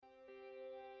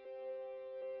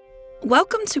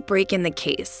Welcome to Breaking the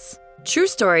Case, True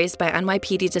Stories by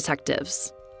NYPD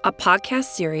Detectives, a podcast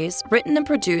series written and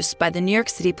produced by the New York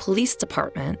City Police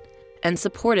Department and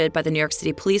supported by the New York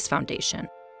City Police Foundation.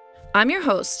 I'm your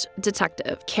host,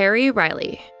 Detective Carrie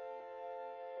Riley.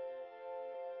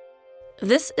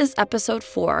 This is episode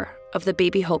 4 of the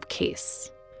Baby Hope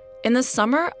case. In the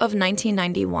summer of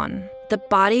 1991, the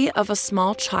body of a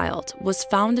small child was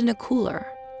found in a cooler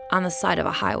on the side of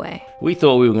a highway. We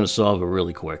thought we were going to solve it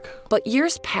really quick. But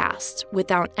years passed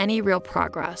without any real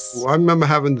progress. Well, I remember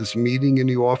having this meeting in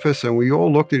the office, and we all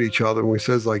looked at each other and we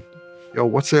says, like, yo,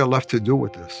 what's there left to do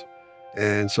with this?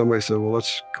 And somebody said, well,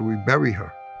 can we bury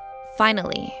her?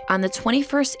 Finally, on the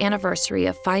 21st anniversary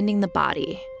of finding the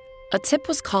body, a tip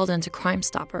was called into Crime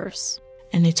Stoppers.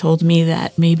 And they told me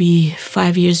that maybe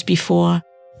 5 years before,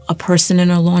 a person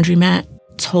in a laundromat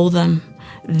told them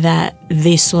that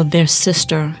they saw their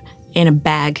sister in a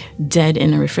bag, dead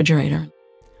in a refrigerator.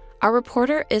 Our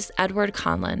reporter is Edward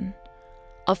Conlon,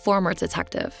 a former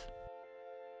detective.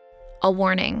 A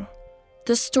warning: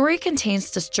 the story contains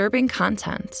disturbing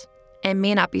content and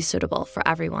may not be suitable for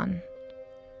everyone.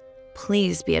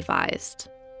 Please be advised.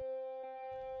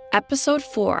 Episode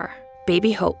 4,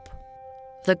 Baby Hope,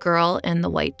 the girl in the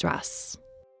white dress.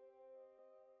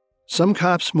 Some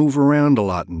cops move around a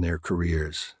lot in their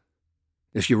careers.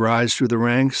 If you rise through the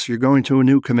ranks, you're going to a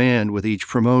new command with each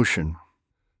promotion.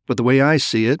 But the way I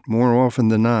see it, more often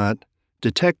than not,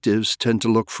 detectives tend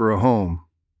to look for a home.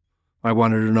 I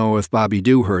wanted to know if Bobby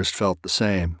Dewhurst felt the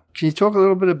same. Can you talk a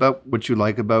little bit about what you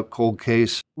like about Cold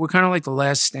Case? We're kind of like the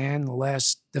last stand, the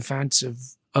last defense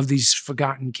of these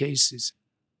forgotten cases.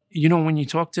 You know, when you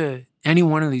talk to any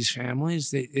one of these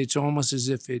families, it's almost as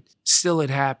if it still had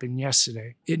happened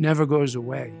yesterday. It never goes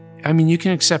away. I mean, you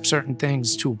can accept certain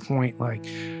things to a point, like,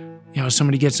 you know,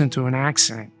 somebody gets into an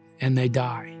accident and they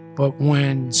die. But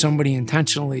when somebody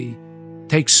intentionally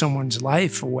takes someone's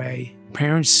life away,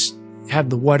 parents have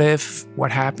the what if,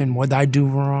 what happened, what did I do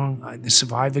wrong, the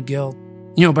survivor guilt.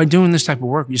 You know, by doing this type of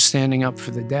work, you're standing up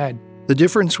for the dead. The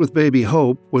difference with Baby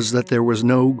Hope was that there was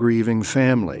no grieving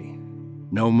family.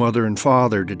 No mother and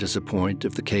father to disappoint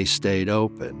if the case stayed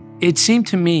open. It seemed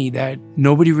to me that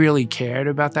nobody really cared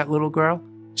about that little girl.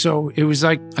 So it was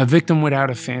like a victim without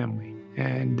a family.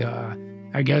 And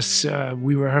I guess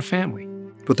we were her family.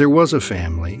 But there was a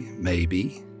family,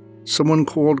 maybe. Someone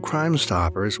called Crime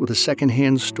Stoppers with a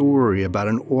secondhand story about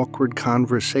an awkward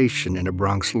conversation in a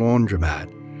Bronx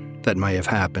laundromat that may have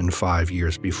happened 5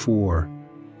 years before.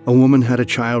 A woman had a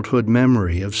childhood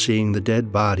memory of seeing the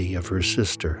dead body of her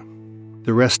sister.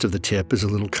 The rest of the tip is a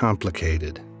little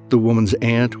complicated. The woman's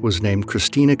aunt was named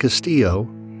Christina Castillo,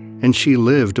 and she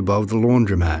lived above the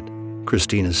laundromat.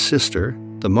 Christina's sister,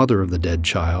 the mother of the dead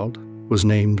child, was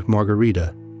named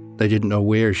Margarita. They didn't know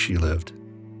where she lived.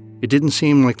 It didn't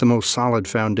seem like the most solid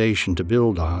foundation to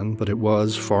build on, but it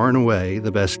was, far and away,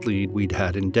 the best lead we'd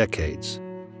had in decades.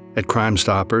 At Crime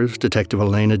Stoppers, Detective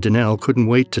Elena Donnell couldn't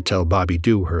wait to tell Bobby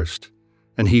Dewhurst,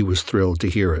 and he was thrilled to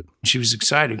hear it. She was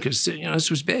excited because, you know,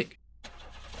 this was big.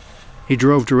 He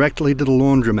drove directly to the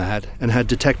laundromat and had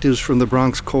detectives from the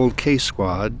Bronx Cold Case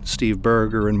Squad, Steve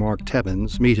Berger and Mark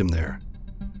Tebbins, meet him there.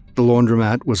 The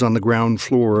laundromat was on the ground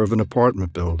floor of an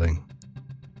apartment building.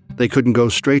 They couldn't go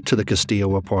straight to the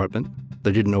Castillo apartment.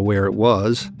 They didn't know where it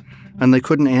was, and they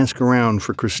couldn't ask around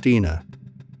for Christina.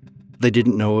 They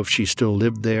didn't know if she still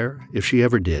lived there, if she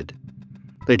ever did.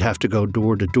 They'd have to go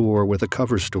door to door with a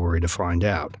cover story to find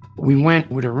out. We went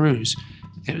with a ruse.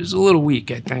 It was a little weak,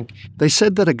 I think. They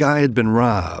said that a guy had been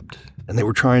robbed, and they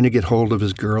were trying to get hold of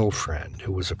his girlfriend,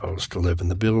 who was supposed to live in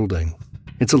the building.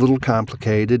 It's a little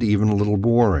complicated, even a little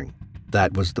boring.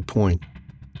 That was the point.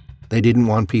 They didn't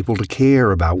want people to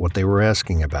care about what they were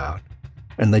asking about,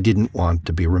 and they didn't want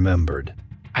to be remembered.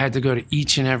 I had to go to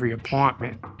each and every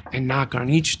apartment and knock on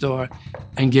each door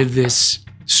and give this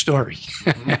story.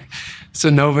 So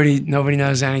nobody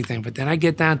knows anything. But then I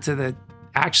get down to the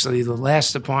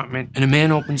last apartment, and a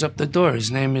man opens up the door.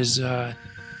 His name is... The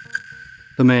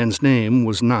man's name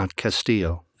was not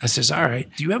Castillo. I says, all right,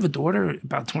 do you have a daughter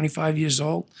about 25 years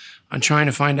old? I'm trying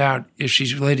to find out if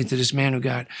she's related to this man who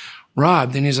got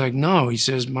robbed. And he's like, no. He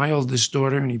says, my oldest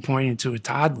daughter, and he pointed to a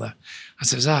toddler. I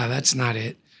says, that's not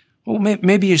it. Well,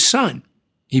 maybe your son.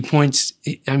 He points,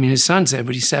 his son's there,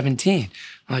 but he's 17.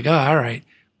 I'm like, all right.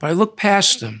 But I look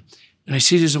past him, and I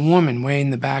see there's a woman way in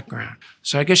the background.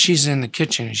 So I guess she's in the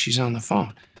kitchen and she's on the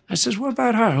phone. I says, what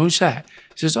about her? Who's that?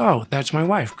 He says, oh, that's my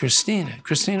wife, Christina.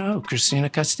 Christina who? Christina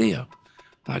Castillo.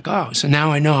 I'm like, oh, so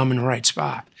now I know I'm in the right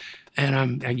spot.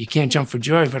 And you can't jump for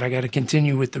joy, but I got to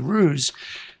continue with the ruse.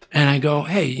 And I go,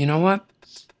 hey, you know what?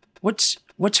 What's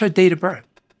her date of birth?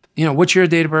 what's your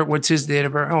date of birth? What's his date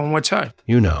of birth? Oh, and what's her?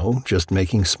 Just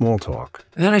making small talk.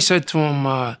 And then I said to him,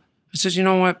 I said, you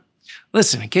know what?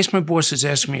 Listen, in case my boss is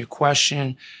asking me a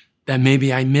question that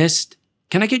maybe I missed,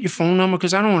 can I get your phone number?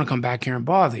 Because I don't want to come back here and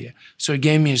bother you. So he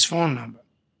gave me his phone number.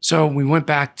 So we went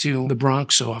back to the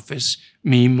Bronx office,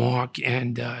 me, Mark,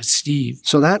 and Steve.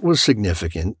 So that was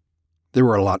significant. There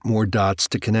were a lot more dots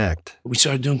to connect. We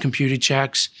started doing computer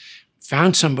checks,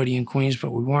 found somebody in Queens,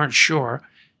 but we weren't sure.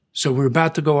 So we were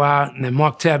about to go out, and then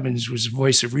Mark Tebbins was the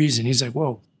voice of reason. He's like,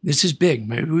 whoa, this is big.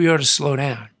 Maybe we ought to slow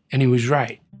down. And he was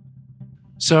right.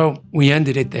 So we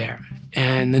ended it there.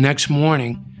 And the next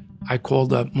morning, I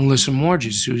called up Melissa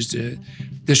Morges, who's the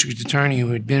district attorney who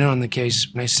had been on the case.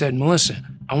 And I said, Melissa,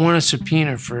 I want a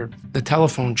subpoena for the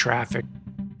telephone traffic.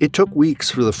 It took weeks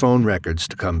for the phone records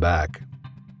to come back.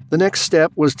 The next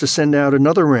step was to send out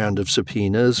another round of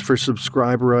subpoenas for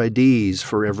subscriber IDs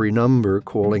for every number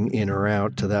calling in or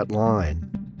out to that line.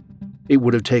 It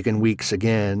would have taken weeks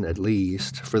again, at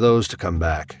least, for those to come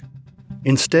back.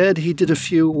 Instead, he did a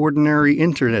few ordinary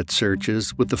internet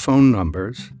searches with the phone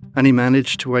numbers, and he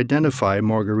managed to identify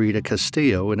Margarita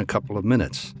Castillo in a couple of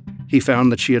minutes. He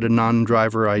found that she had a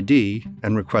non-driver ID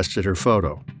and requested her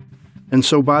photo. And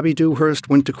so Bobby Dewhurst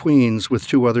went to Queens with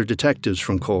two other detectives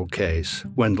from Cold Case,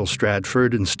 Wendell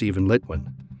Stradford and Stephen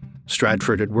Litwin.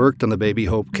 Stradford had worked on the Baby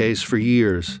Hope case for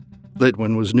years.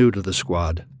 Litwin was new to the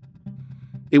squad.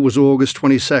 It was August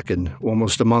 22nd,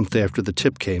 almost a month after the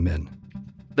tip came in.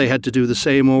 They had to do the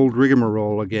same old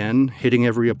rigmarole again, hitting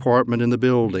every apartment in the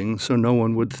building so no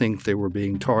one would think they were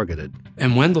being targeted.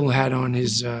 And Wendell had on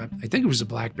his, I think it was a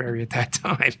BlackBerry at that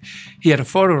time, he had a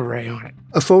photo array on it.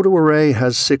 A photo array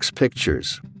has 6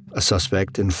 pictures, a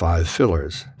suspect and 5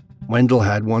 fillers. Wendell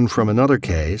had one from another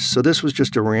case, so this was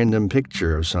just a random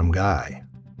picture of some guy.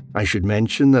 I should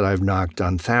mention that I've knocked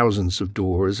on thousands of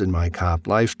doors in my cop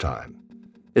lifetime.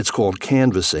 It's called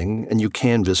canvassing, and you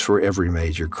canvass for every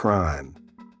major crime.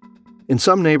 In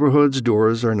some neighborhoods,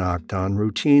 doors are knocked on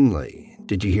routinely.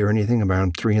 Did you hear anything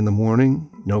around 3 a.m?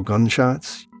 No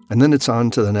gunshots? And then it's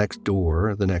on to the next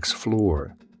door, the next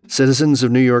floor. Citizens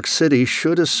of New York City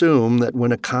should assume that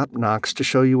when a cop knocks to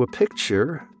show you a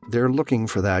picture, they're looking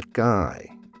for that guy.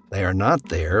 They are not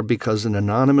there because an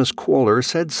anonymous caller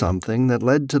said something that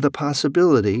led to the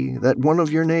possibility that one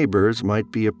of your neighbors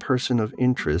might be a person of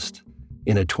interest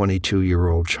in a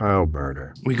 22-year-old child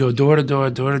murder. We go door to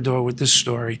door with this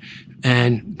story.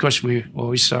 And, of course, we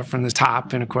always start from the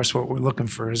top. And, of course, what we're looking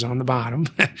for is on the bottom.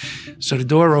 So the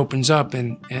door opens up,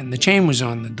 and the chain was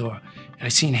on the door. And I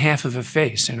seen half of her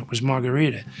face, and it was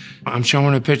Margarita. I'm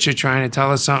showing a picture, trying to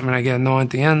tell her something, and I get, no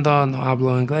entiendo, no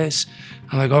hablo inglés.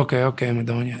 I'm like, okay,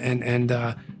 Madonia, and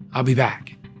I'll be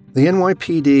back. The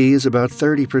NYPD is about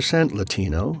 30%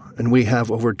 Latino, and we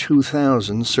have over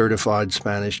 2,000 certified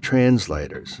Spanish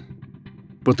translators.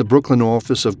 But the Brooklyn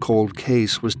office of Cold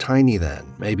Case was tiny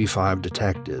then, maybe 5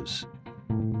 detectives.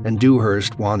 And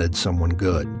Dewhurst wanted someone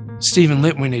good. Stephen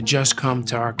Litwin had just come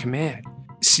to our command.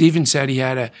 Stephen said he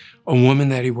had a woman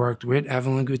that he worked with,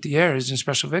 Evelyn Gutierrez, in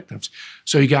Special Victims.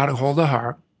 So he got a hold of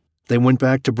her. They went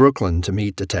back to Brooklyn to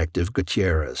meet Detective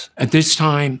Gutierrez. At this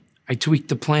time, I tweaked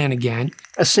the plan again.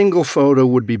 A single photo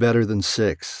would be better than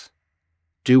 6.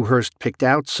 Dewhurst picked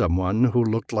out someone who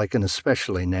looked like an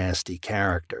especially nasty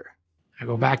character. I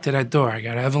go back to that door. I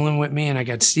got Evelyn with me and I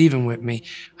got Stephen with me.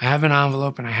 I have an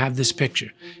envelope and I have this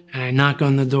picture. And I knock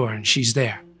on the door and she's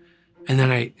there. And then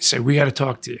I say, we got to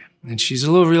talk to you. And she's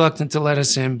a little reluctant to let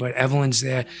us in, but Evelyn's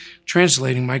there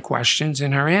translating my questions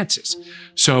and her answers.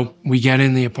 So we get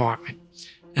in the apartment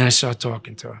and I start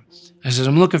talking to her. I said,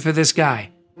 I'm looking for this guy.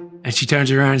 And she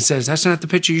turns around and says, that's not the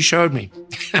picture you showed me.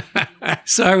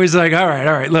 So I was like, all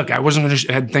right. Look, I wasn't going to,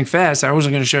 I had to think fast. I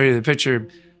wasn't going to show you the picture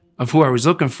of who I was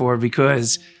looking for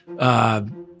because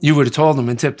you would have told them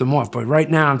and tipped them off. But right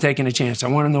now I'm taking a chance. I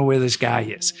want to know where this guy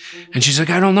is. And she's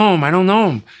like, I don't know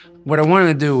him. What I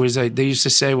wanted to do was, they used to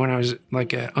say when I was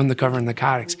like undercover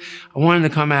narcotics, I wanted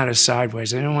to come at her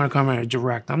sideways. I didn't want to come at her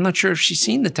direct. I'm not sure if she's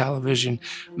seen the television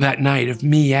that night of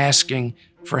me asking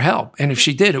for help. And if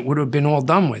she did, it would have been all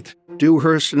done with.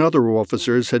 Dewhurst and other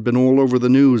officers had been all over the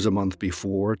news a month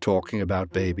before talking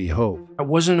about Baby Hope. I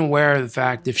wasn't aware of the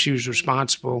fact if she was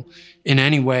responsible in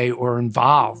any way or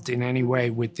involved in any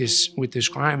way with this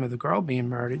crime of the girl being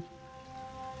murdered.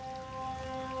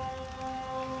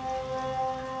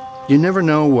 You never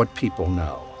know what people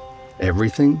know.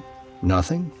 Everything?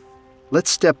 Nothing? Let's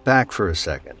step back for a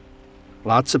second.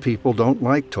 Lots of people don't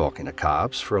like talking to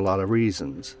cops for a lot of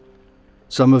reasons.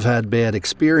 Some have had bad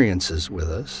experiences with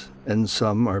us, and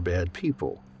some are bad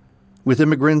people. With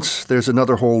immigrants, there's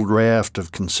another whole raft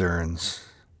of concerns.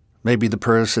 Maybe the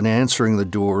person answering the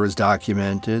door is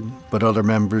documented, but other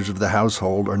members of the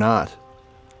household are not.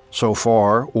 So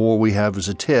far, all we have is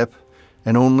a tip,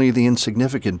 and only the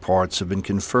insignificant parts have been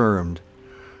confirmed.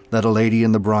 That a lady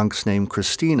in the Bronx named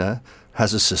Christina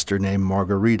has a sister named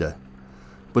Margarita.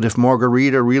 But if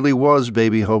Margarita really was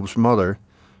Baby Hope's mother,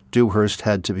 Dewhurst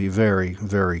had to be very,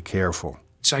 very careful.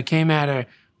 So I came at her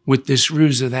with this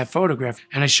ruse of that photograph,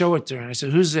 and I show it to her, and I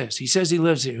said, who's this? He says he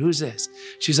lives here. Who's this?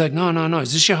 She's like, no.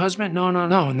 Is this your husband? No.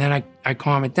 And then I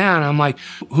calm it down. I'm like,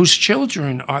 whose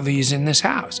children are these in this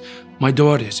house? My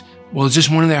daughters. Well, is this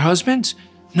one of their husbands?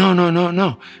 No.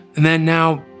 And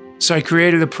then so I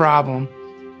created a problem,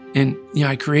 and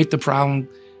I create the problem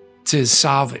to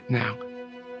solve it now.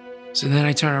 So then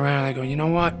I turn around and I go, you know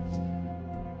what?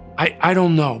 I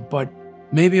don't know, but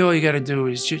maybe all you got to do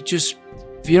is just,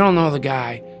 if you don't know the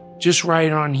guy, just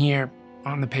write on here,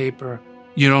 on the paper,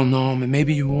 you don't know him, and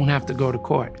maybe you won't have to go to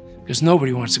court, because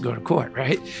nobody wants to go to court,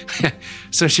 right?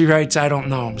 So she writes, I don't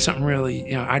know him, something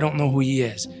really, I don't know who he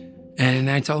is. And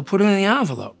I tell her, put it in the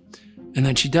envelope. And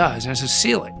then she does, and I said,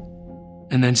 seal it,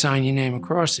 and then sign your name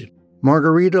across it.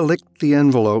 Margarita licked the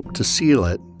envelope to seal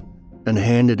it and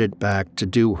handed it back to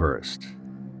Dewhurst.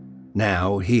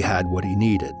 Now he had what he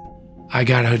needed. I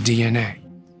got her DNA.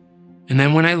 And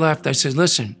then when I left, I said,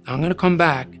 listen, I'm going to come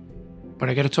back, but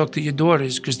I got to talk to your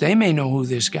daughters because they may know who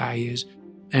this guy is.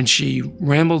 And she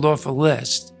rambled off a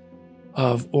list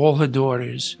of all her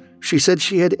daughters. She said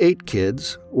she had 8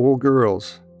 kids, all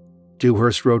girls.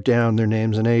 Dewhurst wrote down their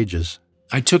names and ages.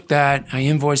 I took that, I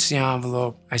invoiced the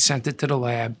envelope, I sent it to the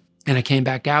lab, and I came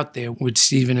back out there with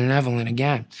Stephen and Evelyn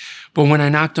again. But when I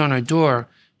knocked on her door,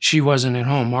 she wasn't at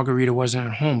home. Margarita wasn't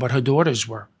at home, but her daughters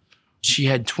were. She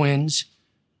had twins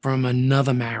from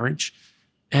another marriage.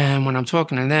 And when I'm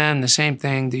talking to them, the same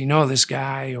thing, do you know this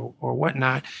guy or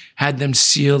whatnot, had them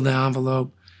seal the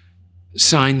envelope,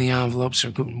 sign the envelope so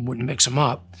it wouldn't mix them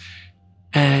up.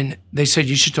 And they said,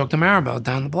 you should talk to Maribel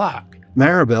down the block.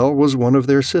 Maribel was one of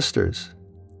their sisters.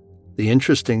 The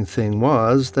interesting thing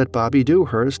was that Bobby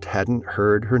Dewhurst hadn't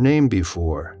heard her name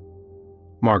before.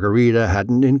 Margarita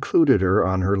hadn't included her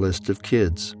on her list of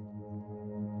kids.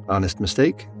 Honest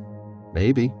mistake?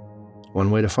 Maybe.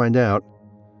 One way to find out.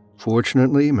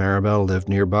 Fortunately, Maribel lived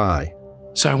nearby.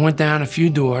 So I went down a few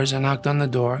doors, I knocked on the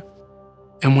door,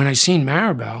 and when I seen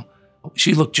Maribel,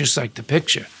 she looked just like the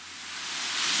picture.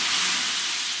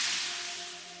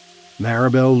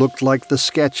 Maribel looked like the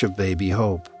sketch of Baby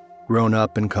Hope, grown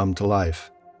up and come to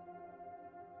life.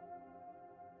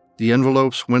 The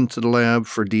envelopes went to the lab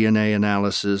for DNA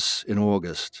analysis in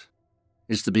August.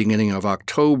 It's the beginning of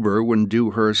October when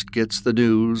Dewhurst gets the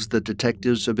news that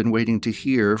detectives have been waiting to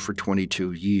hear for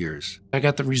 22 years. I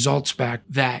got the results back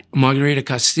that Margarita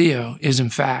Castillo is, in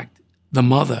fact, the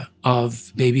mother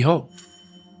of Baby Hope.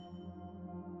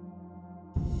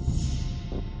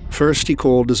 First, he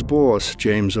called his boss,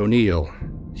 James O'Neill.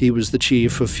 He was the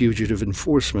chief of fugitive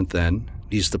enforcement then.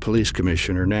 He's the police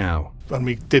commissioner now. When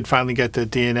we did finally get the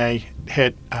DNA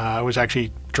hit, I was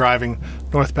actually driving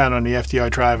northbound on the FDR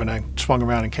Drive, and I swung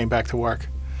around and came back to work.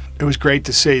 It was great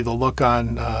to see the look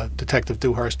on Detective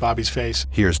Dewhurst Bobby's face.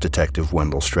 Here's Detective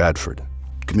Wendell Stratford.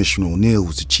 Commissioner O'Neill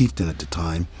was the chieftain at the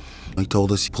time. He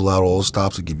told us, pull out all the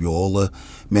stops, and give you all the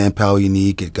manpower you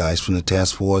need, get guys from the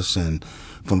task force and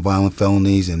from violent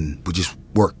felonies, and we just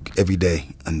work every day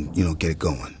and, get it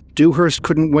going. Dewhurst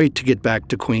couldn't wait to get back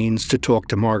to Queens to talk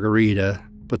to Margarita,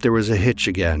 but there was a hitch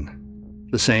again.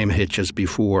 The same hitch as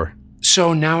before.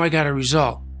 So now I got a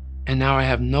result, and now I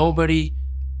have nobody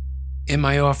in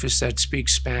my office that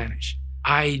speaks Spanish.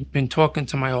 I'd been talking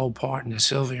to my old partner,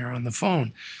 Sylvia, on the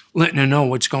phone, letting her know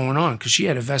what's going on, because she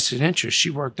had a vested interest. She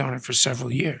worked on it for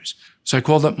several years. So I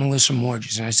called up Melissa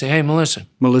Morges, and I said, hey, Melissa.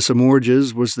 Melissa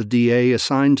Morges was the DA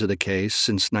assigned to the case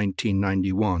since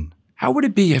 1991. How would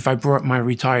it be if I brought my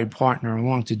retired partner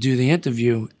along to do the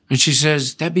interview? And she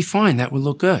says, that'd be fine. That would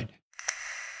look good.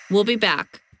 We'll be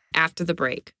back after the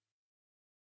break.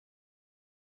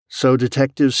 So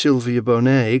Detective Sylvia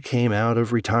Bonet came out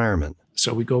of retirement.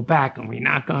 So we go back and we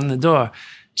knock on the door.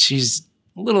 She's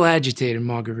a little agitated,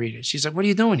 Margarita. She's like, what are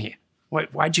you doing here?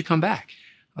 Why'd you come back?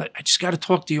 I just got to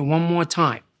talk to you one more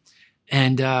time.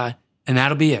 And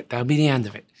that'll be it. That'll be the end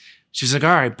of it. She's like,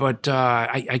 all right, but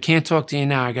I can't talk to you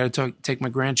now. I got to take my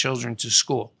grandchildren to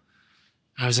school.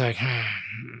 I was like,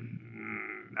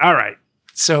 all right.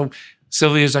 So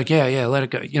Sylvia's like, yeah, let it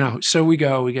go. So we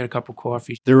go, we get a cup of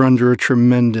coffee. They're under a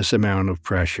tremendous amount of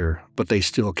pressure, but they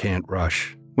still can't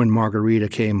rush. When Margarita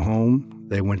came home,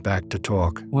 They went back to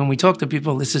talk. When we talk to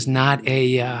people, this is not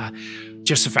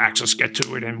just the facts, let's get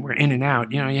to it and we're in and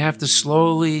out. You know, you have to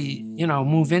slowly,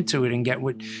 move into it and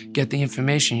get the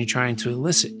information you're trying to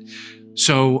elicit.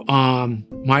 So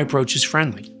my approach is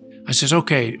friendly. I says,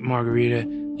 okay, Margarita,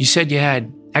 you said you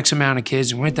had X amount of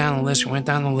kids, and went down the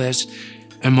list,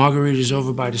 and Margarita's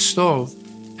over by the stove,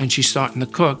 and she's starting to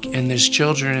cook, and there's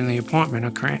children in the apartment,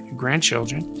 her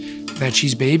grandchildren, that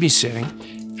she's babysitting,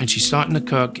 and she's starting to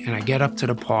cook, and I get up to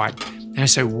the part, and I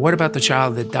say, what about the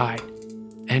child that died?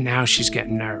 And now she's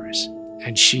getting nervous,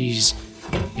 and she's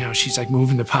like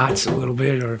moving the pots a little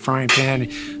bit, or a frying pan,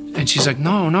 and she's like,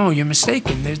 no, you're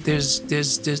mistaken.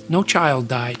 There's no child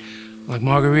died. I'm like,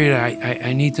 Margarita,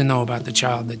 I need to know about the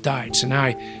child that died. So now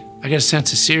I get a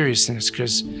sense of seriousness,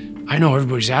 because I know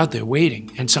everybody's out there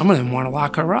waiting, and some of them want to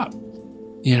lock her up,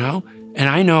 And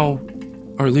I know,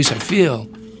 or at least I feel,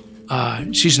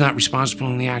 she's not responsible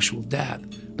in the actual death.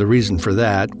 The reason for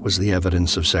that was the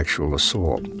evidence of sexual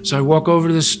assault. So I walk over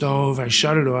to the stove, I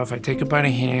shut it off, I take it by the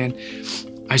hand,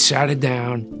 I sat it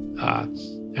down,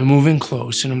 and move in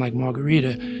close, and I'm like,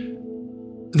 Margarita,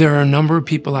 there are a number of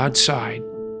people outside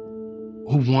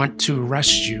who want to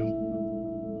arrest you,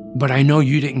 but I know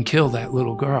you didn't kill that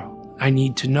little girl. I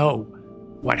need to know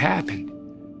what happened.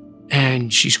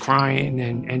 And she's crying,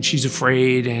 and she's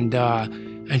afraid,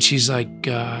 and she's like,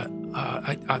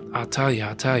 I'll tell you.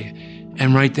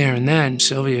 And right there and then,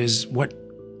 Sylvia is, what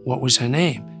was her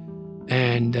name?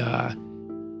 And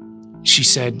she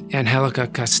said, Angelica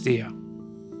Castillo.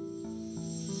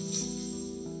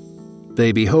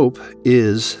 Baby Hope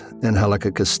is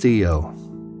Angelica Castillo.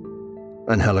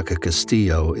 Angelica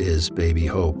Castillo is Baby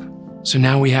Hope. So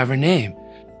now we have her name.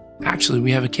 Actually,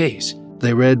 we have a case.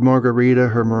 They read Margarita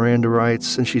her Miranda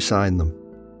rights, and she signed them.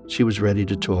 She was ready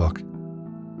to talk.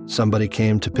 Somebody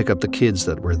came to pick up the kids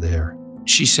that were there.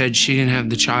 She said she didn't have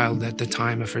the child at the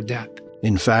time of her death.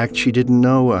 In fact, she didn't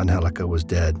know Angelica was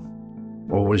dead.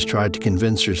 Always tried to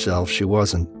convince herself she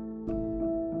wasn't.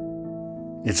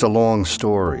 It's a long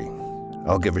story.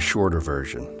 I'll give a shorter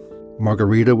version.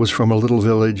 Margarita was from a little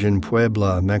village in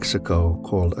Puebla, Mexico,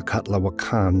 called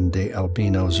Acatlahuacan de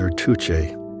Albino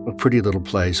Zertuche, a pretty little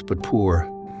place, but poor.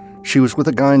 She was with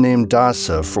a guy named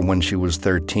Dasa from when she was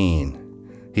 13.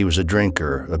 He was a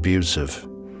drinker, abusive.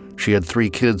 She had 3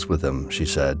 kids with him, she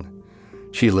said.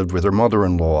 She lived with her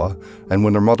mother-in-law, and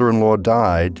when her mother-in-law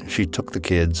died, she took the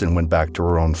kids and went back to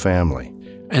her own family.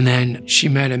 And then she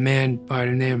met a man by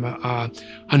the name of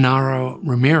Genaro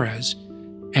Ramirez,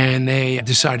 and they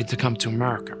decided to come to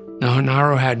America. Now,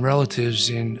 Genaro had relatives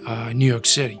in New York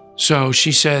City. So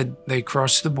she said they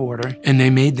crossed the border, and they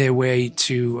made their way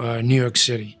to New York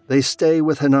City. They stay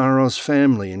with Genaro's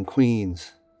family in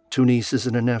Queens, 2 nieces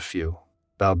and a nephew,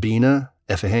 Balbina,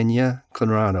 Efigenia,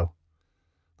 Conrado.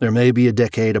 There may be a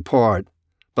decade apart.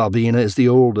 Balbina is the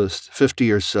oldest, 50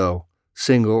 or so,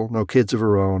 single, no kids of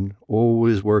her own,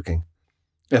 always working.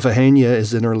 Efigenia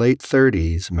is in her late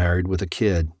 30s, married with a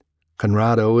kid.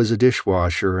 Conrado is a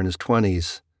dishwasher in his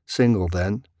 20s, single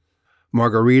then.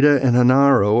 Margarita and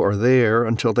Genaro are there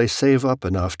until they save up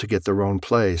enough to get their own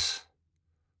place.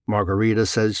 Margarita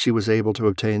says she was able to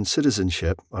obtain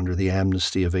citizenship under the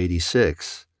amnesty of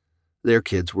 '86. Their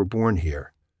kids were born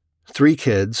here. 3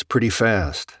 kids pretty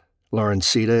fast.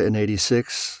 Laurencita in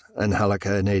 '86,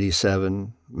 Angelica in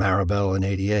 '87, Maribel in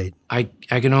 '88. I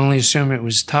can only assume it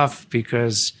was tough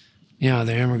because,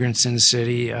 they're immigrants in the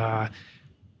city.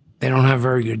 They don't have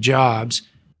very good jobs.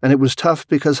 And it was tough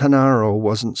because Genaro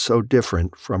wasn't so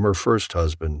different from her first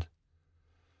husband.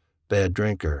 Bad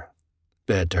drinker.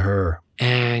 Bad to her.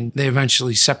 And they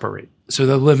eventually separate. So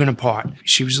they're living apart.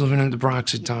 She was living in the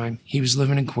Bronx at the time. He was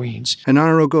living in Queens.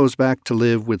 Genaro goes back to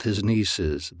live with his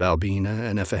nieces, Balbina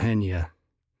and Efigenia.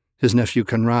 His nephew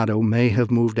Conrado may have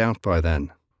moved out by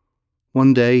then.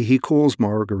 One day, he calls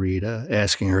Margarita,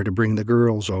 asking her to bring the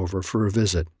girls over for a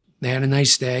visit. They had a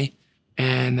nice day,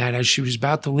 and that as she was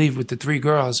about to leave with the 3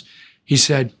 girls, he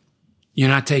said, "You're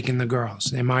not taking the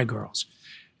girls. They're my girls."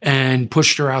 And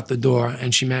pushed her out the door,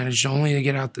 and she managed only to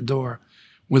get out the door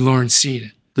with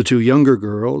Laurencita. The 2 younger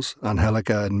girls,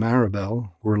 Angelica and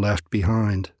Maribel, were left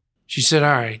behind. She said,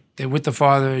 all right, they're with the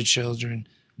father of the children.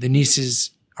 The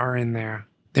nieces are in there.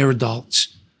 They're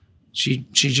adults. She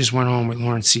just went home with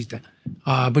Laurencita.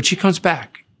 But she comes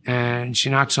back, and she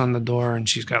knocks on the door, and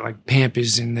she's got like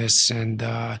Pampers in this. And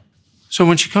so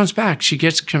when she comes back, she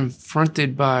gets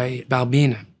confronted by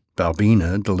Balbina.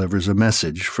 Balbina delivers a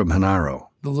message from Genaro.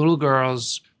 The little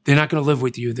girls, they're not going to live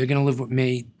with you. They're going to live with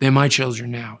me. They're my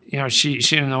children now. She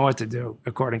didn't know what to do,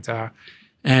 according to her.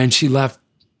 And she left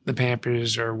the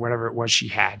Pampers or whatever it was she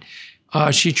had.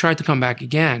 She tried to come back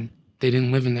again. They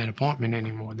didn't live in that apartment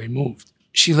anymore. They moved.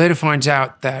 She later finds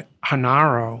out that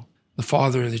Hanaro, the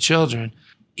father of the children,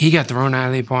 he got thrown out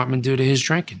of the apartment due to his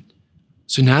drinking.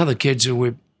 So now the kids are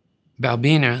with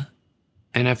Balbina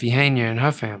and Efigenia and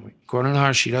her family. According to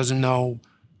her, she doesn't know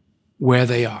where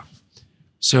they are.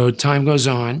 So time goes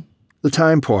on. The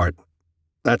time part,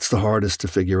 that's the hardest to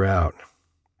figure out.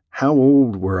 How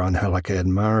old were Angelica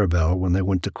and Maribel when they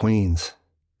went to Queens?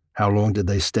 How long did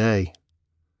they stay?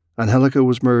 Angelica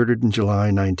was murdered in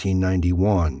July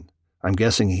 1991. I'm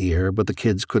guessing here, but the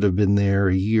kids could have been there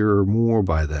a year or more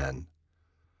by then.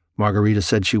 Margarita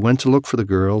said she went to look for the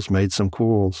girls, made some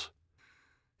calls.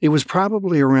 It was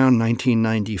probably around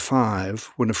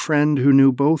 1995 when a friend who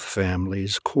knew both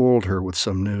families called her with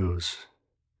some news.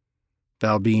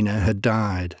 Balbina had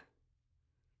died.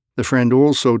 The friend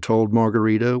also told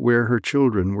Margarita where her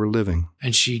children were living.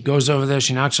 And she goes over there,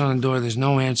 she knocks on the door, there's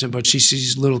no answer, but she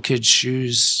sees little kids'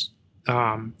 shoes,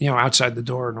 outside the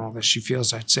door and all this. She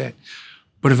feels that's it.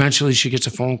 But eventually she gets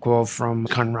a phone call from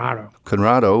Conrado.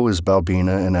 Conrado is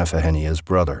Balbina and Efigenia's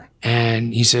brother.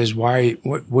 And he says, what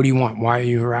do you want? Why are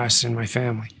you harassing my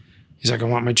family? He's like, I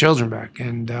want my children back.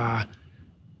 And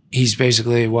he's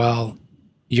basically, well,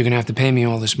 you're going to have to pay me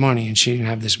all this money. And she didn't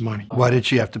have this money. Why did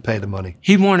she have to pay the money?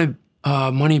 He wanted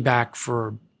money back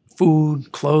for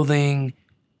food, clothing,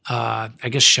 I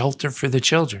guess shelter for the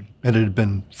children. And it had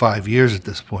been 5 years at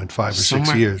this point, 5 or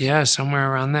 6 years. Yeah,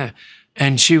 somewhere around there.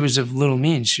 And she was of little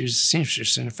means. She was a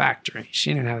seamstress in a factory.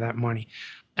 She didn't have that money.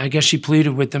 I guess she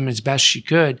pleaded with them as best she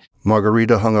could.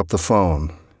 Margarita hung up the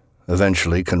phone.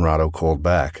 Eventually, Conrado called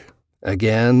back.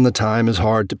 Again, the time is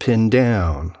hard to pin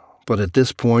down, but at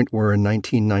this point, we're in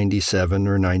 1997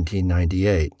 or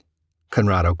 1998.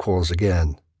 Conrado calls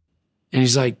again. And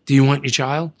he's like, do you want your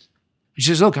child? She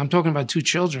says, look, I'm talking about 2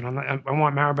 children. I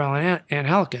want Maribel and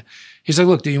Angelica. He's like,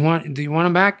 look, do you want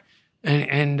them back?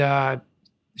 And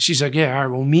she's like, yeah, all right,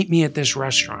 well, meet me at this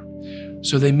restaurant.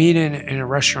 So they meet in a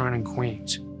restaurant in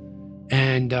Queens.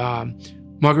 And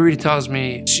Margarita tells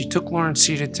me she took Lawrence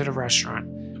Cedar to the restaurant.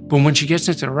 But when she gets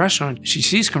into the restaurant, she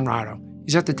sees Conrado.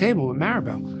 He's at the table with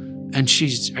Maribel.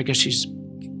 And I guess she's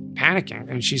panicking.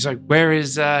 And she's like, where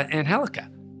is Angelica?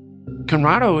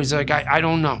 Conrado is like, I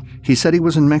don't know. He said he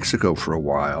was in Mexico for a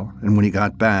while, and when he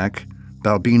got back,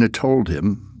 Balbina told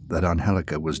him that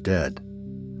Angelica was dead.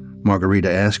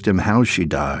 Margarita asked him how she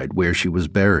died, where she was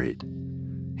buried.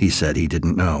 He said he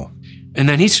didn't know. And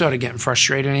then he started getting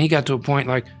frustrated, and he got to a point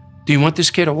like, do you want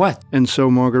this kid or what? And so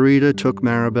Margarita took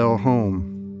Maribel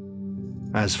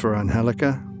home. As for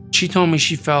Angelica, she told me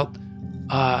she felt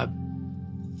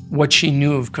what she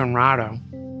knew of Conrado,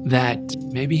 that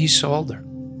maybe he sold her.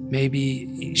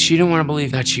 Maybe she didn't want to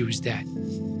believe that she was dead.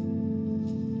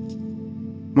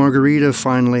 Margarita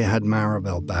finally had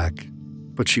Maribel back,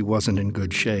 but she wasn't in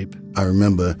good shape. I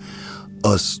remember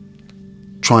us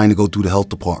trying to go through the health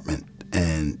department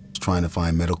and trying to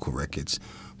find medical records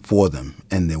for them,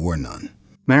 and there were none.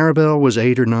 Maribel was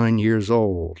 8 or 9 years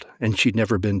old, and she'd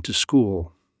never been to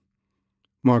school.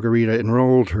 Margarita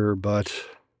enrolled her, but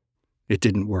it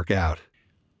didn't work out.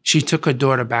 She took her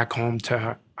daughter back home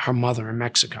to her mother in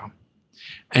Mexico.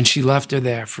 And she left her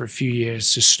there for a few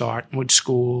years to start with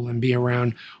school and be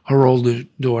around her older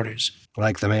daughters.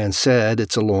 Like the man said,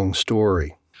 it's a long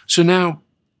story. So now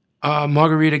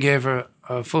Margarita gave her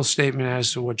a full statement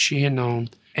as to what she had known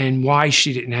and why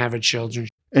she didn't have her children.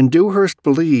 And Dewhurst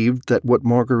believed that what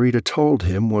Margarita told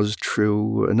him was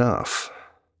true enough.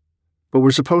 But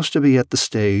we're supposed to be at the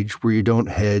stage where you don't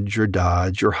hedge or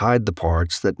dodge or hide the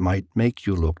parts that might make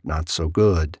you look not so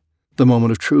good. The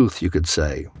moment of truth, you could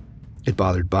say. It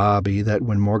bothered Bobby that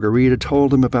when Margarita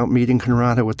told him about meeting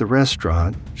Conrado at the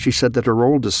restaurant, she said that her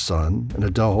oldest son, an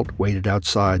adult, waited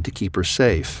outside to keep her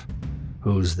safe.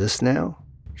 Who's this now?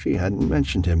 She hadn't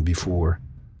mentioned him before.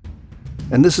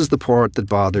 And this is the part that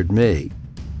bothered me.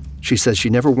 She says she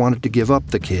never wanted to give up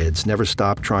the kids, never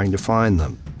stopped trying to find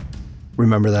them.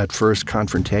 Remember that first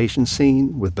confrontation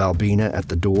scene with Balbina at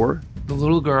the door? The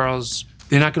little girls,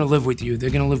 they're not going to live with you. They're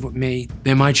going to live with me.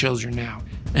 They're my children now.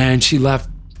 And she left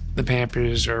the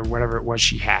Pampers or whatever it was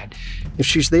she had. If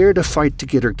she's there to fight to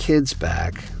get her kids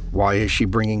back, why is she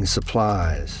bringing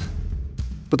supplies?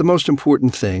 But the most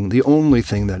important thing, the only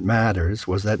thing that matters,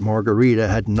 was that Margarita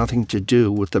had nothing to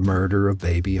do with the murder of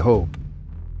baby Hope.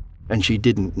 And she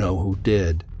didn't know who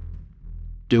did.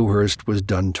 Dewhurst was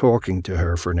done talking to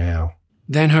her for now.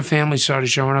 Then her family started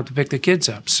showing up to pick the kids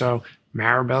up. So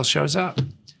Maribel shows up.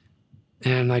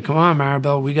 And I'm like, come on,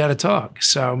 Maribel, we got to talk.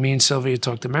 So me and Sylvia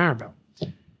talked to Maribel.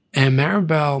 And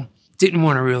Maribel didn't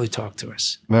want to really talk to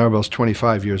us. Maribel's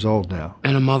 25 years old now.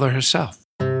 And a mother herself.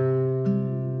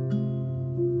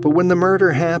 But when the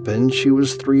murder happened, she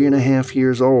was 3.5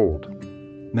 years old.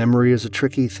 Memory is a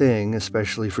tricky thing,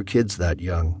 especially for kids that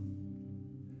young.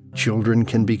 Children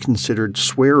can be considered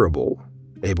swearable,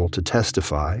 able to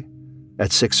testify,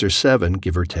 at 6 or 7,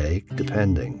 give or take,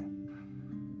 depending.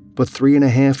 But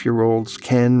 3.5-year-olds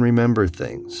can remember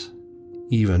things,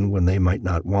 even when they might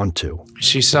not want to.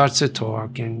 She starts to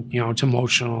talk, and, it's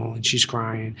emotional, and she's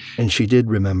crying. And she did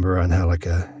remember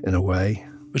Angelica, in a way.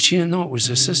 But she didn't know it was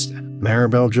her sister.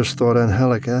 Maribel just thought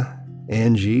Angelica,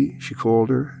 Angie, she called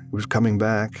her, was coming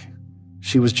back.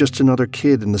 She was just another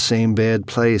kid in the same bad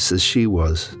place as she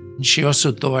was. And she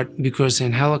also thought, because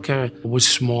Angelica was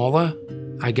smaller,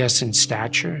 I guess in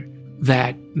stature,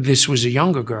 that this was a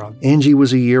younger girl. Angie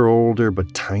was a year older,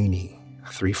 but tiny,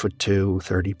 3'2",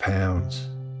 30 pounds.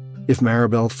 If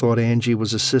Maribel thought Angie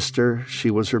was a sister,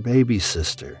 she was her baby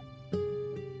sister.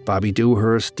 Bobby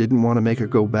Dewhurst didn't want to make her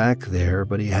go back there,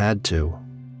 but he had to.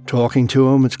 Talking to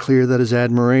him, it's clear that his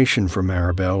admiration for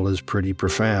Maribel is pretty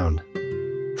profound.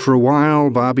 For a while,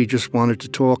 Bobby just wanted to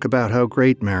talk about how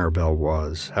great Maribel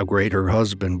was, how great her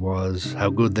husband was,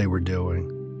 how good they were doing.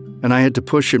 And I had to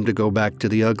push him to go back to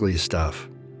the ugly stuff,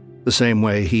 the same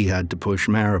way he had to push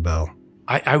Maribel.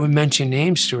 I would mention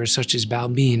names to her, such as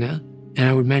Balbina, and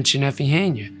I would mention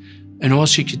Ephigenia. And all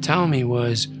she could tell me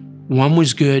was, one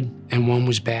was good and one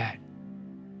was bad.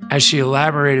 As she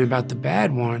elaborated about the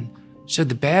bad one, she said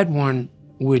the bad one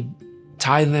would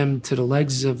tie them to the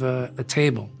legs of a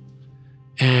table,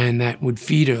 and that would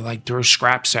feed her, like throw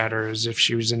scraps at her as if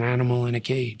she was an animal in a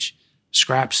cage,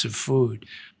 scraps of food.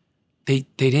 They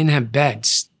didn't have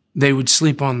beds. They would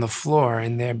sleep on the floor,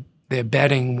 and their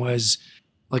bedding was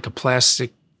like a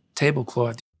plastic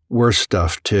tablecloth. Worse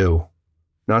stuff, too.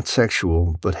 Not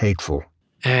sexual, but hateful.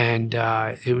 And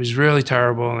it was really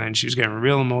terrible, and she was getting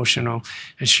real emotional,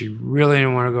 and she really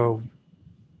didn't want to go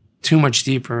too much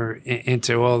deeper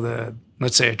into all the,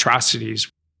 let's say,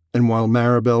 atrocities. And while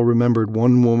Maribel remembered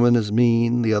one woman as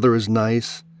mean, the other as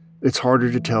nice, it's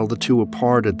harder to tell the two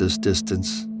apart at this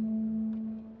distance.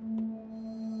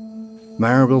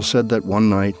 Maribel said that one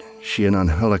night she and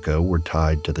Angelica were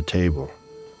tied to the table.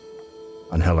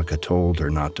 Angelica told her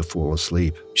not to fall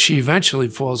asleep. She eventually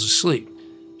falls asleep.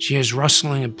 She hears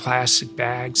rustling in plastic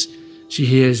bags. She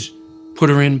hears, put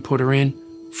her in,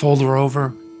 fold her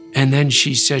over. And then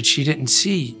she said she didn't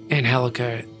see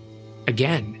Angelica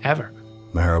again, ever.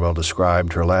 Maribel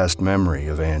described her last memory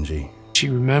of Angie. She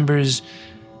remembers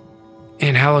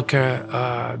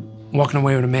Angelica walking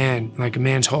away with a man, like a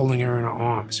man's holding her in her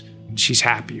arms. She's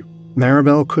happy.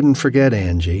 Maribel couldn't forget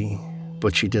Angie,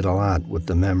 but she did a lot with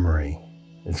the memory.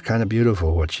 It's kind of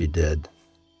beautiful what she did.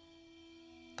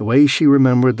 The way she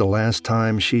remembered the last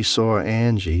time she saw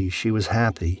Angie, she was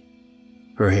happy.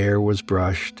 Her hair was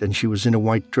brushed, and she was in a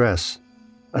white dress.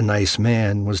 A nice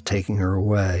man was taking her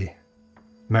away.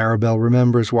 Maribel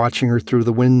remembers watching her through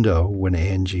the window when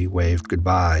Angie waved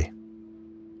goodbye.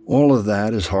 All of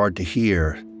that is hard to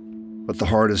hear, but the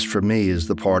hardest for me is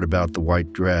the part about the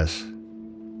white dress.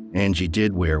 Angie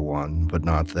did wear one, but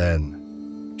not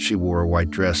then. She wore a white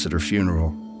dress at her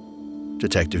funeral.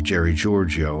 Detective Jerry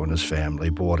Giorgio and his family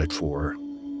bought it for her.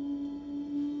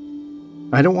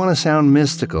 I don't want to sound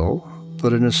mystical,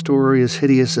 but in a story as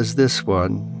hideous as this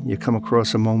one, you come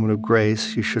across a moment of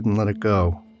grace, you shouldn't let it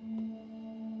go.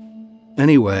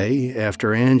 Anyway,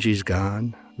 after Angie's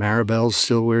gone, Maribel's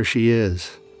still where she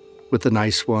is, with the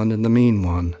nice one and the mean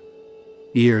one.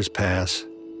 Years pass,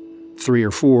 3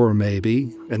 or 4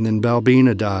 maybe, and then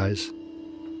Balbina dies.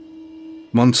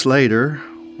 Months later,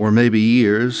 or maybe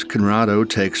years, Conrado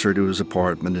takes her to his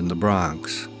apartment in the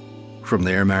Bronx. From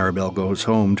there, Maribel goes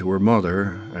home to her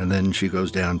mother, and then she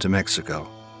goes down to Mexico.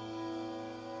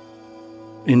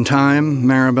 In time,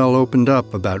 Maribel opened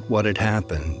up about what had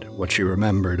happened, what she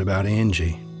remembered about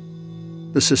Angie.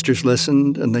 The sisters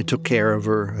listened, and they took care of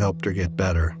her, helped her get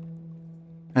better.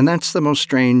 And that's the most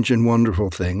strange and wonderful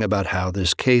thing about how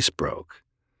this case broke.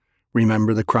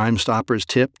 Remember the Crime Stoppers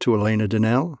tip to Elena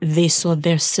Donnell? They saw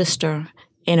their sister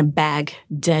in a bag,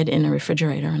 dead in a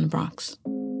refrigerator in the Bronx.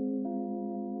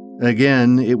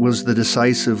 Again, it was the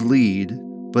decisive lead,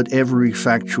 but every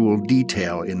factual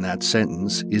detail in that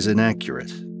sentence is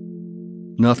inaccurate.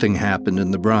 Nothing happened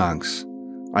in the Bronx.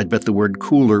 I'd bet the word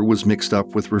cooler was mixed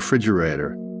up with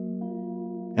refrigerator.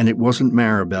 And it wasn't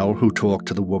Maribel who talked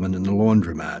to the woman in the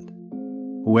laundromat.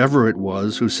 Whoever it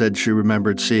was who said she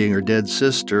remembered seeing her dead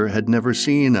sister had never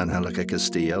seen Angelica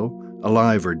Castillo,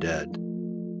 alive or dead.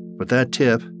 But that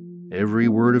tip, every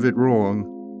word of it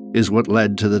wrong, is what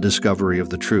led to the discovery of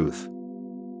the truth.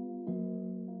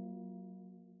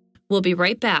 We'll be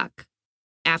right back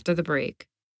after the break.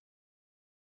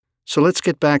 So let's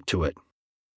get back to it.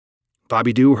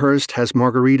 Bobby Dewhurst has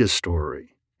Margarita's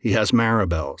story. He has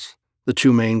Maribel's. The The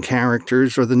two main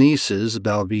characters are the nieces,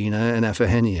 Balbina and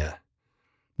Ephigenia.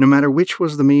 No matter which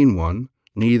was the mean one,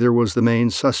 neither was the main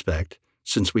suspect,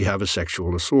 since we have a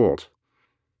sexual assault.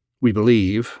 We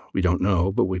don't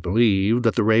know, but we believe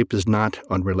that the rape is not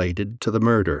unrelated to the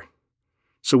murder.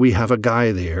 So we have a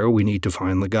guy there, we need to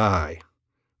find the guy.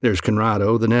 There's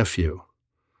Conrado, the nephew.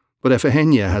 But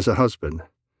Ephigenia has a husband,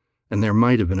 and there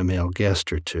might have been a male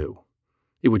guest or two.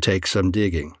 It would take some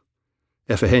digging.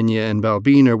 Ephigenia and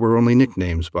Balbina were only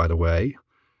nicknames, by the way.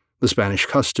 The Spanish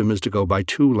custom is to go by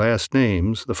two last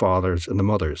names, the father's and the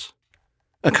mother's.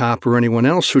 A cop or anyone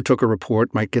else who took a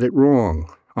report might get it wrong.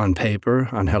 On paper,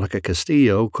 Angelica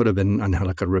Castillo could have been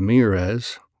Angelica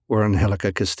Ramirez or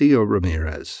Angelica Castillo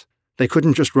Ramirez. They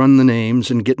couldn't just run the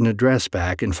names and get an address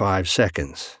back in 5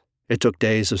 seconds. It took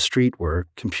days of street work,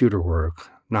 computer work,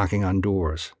 knocking on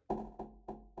doors.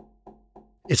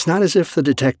 It's not as if the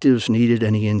detectives needed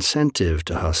any incentive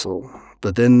to hustle,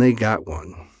 but then they got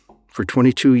one. For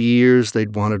 22 years,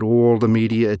 they'd wanted all the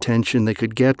media attention they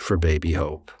could get for Baby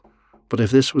Hope. But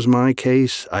if this was my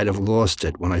case, I'd have lost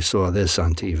it when I saw this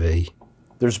on TV.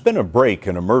 There's been a break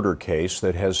in a murder case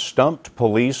that has stumped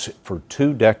police for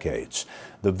 2 decades.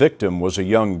 The victim was a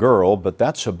young girl, but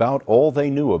that's about all they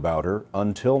knew about her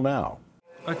until now.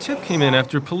 A tip came in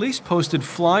after police posted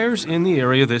flyers in the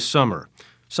area this summer.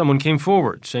 Someone came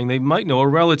forward saying they might know a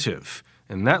relative,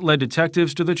 and that led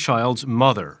detectives to the child's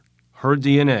mother. Her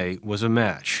DNA was a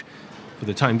match. For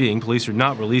the time being, police are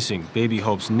not releasing Baby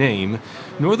Hope's name,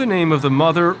 nor the name of the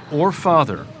mother or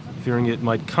father, fearing it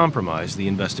might compromise the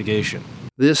investigation.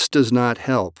 This does not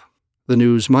help. The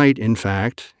news might, in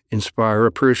fact, inspire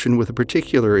a person with a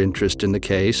particular interest in the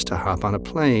case to hop on a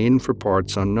plane for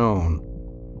parts unknown.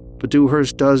 But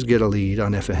Dewhurst does get a lead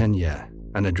on Ephigenia,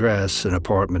 an address, an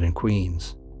apartment in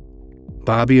Queens.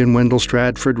 Bobby and Wendell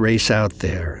Stratford race out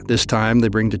there. This time they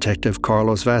bring Detective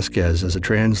Carlos Vasquez as a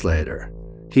translator.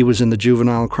 He was in the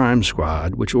Juvenile Crime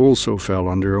Squad, which also fell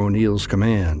under O'Neill's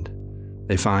command.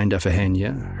 They find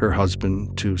Ephigenia, her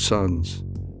husband, 2 sons.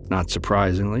 Not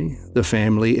surprisingly, the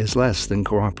family is less than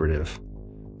cooperative.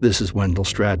 This is Wendell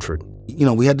Stratford. You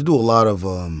know, we had to do a lot of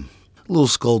little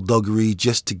skullduggery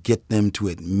just to get them to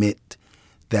admit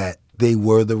that they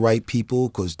were the right people,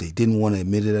 because they didn't want to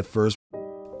admit it at first.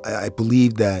 I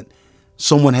believe that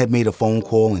someone had made a phone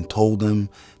call and told them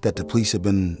that the police had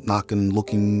been knocking,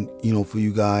 looking, for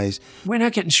you guys. We're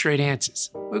not getting straight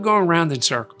answers. We're going round in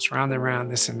circles, round and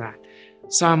round, this and that.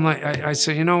 So I'm like, I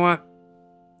said, you know what?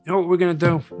 You know what we're gonna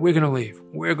do? We're gonna leave.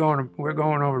 We're going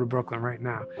over to Brooklyn right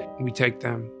now. We take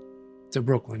them to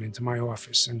Brooklyn, into my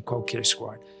office in Cold Case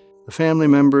Squad. The family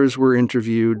members were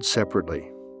interviewed separately.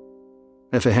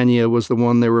 Ephigenia was the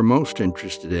one they were most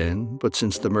interested in, but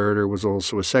since the murder was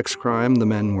also a sex crime, the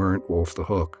men weren't off the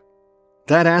hook.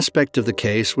 That aspect of the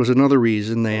case was another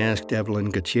reason they asked Evelyn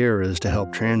Gutierrez to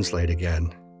help translate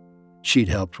again. She'd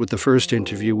helped with the first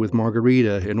interview with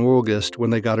Margarita in August when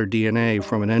they got her DNA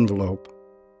from an envelope.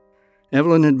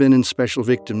 Evelyn had been in Special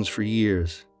Victims for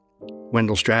years.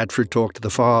 Wendell Stratford talked to the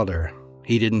father.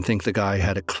 He didn't think the guy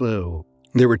had a clue.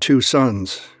 There were 2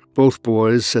 sons. Both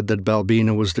boys said that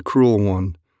Balbina was the cruel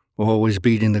one, always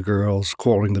beating the girls,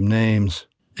 calling them names.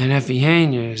 And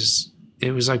Ephigenia,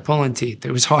 it was like pulling teeth.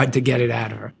 It was hard to get it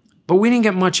out of her. But we didn't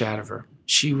get much out of her.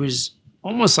 She was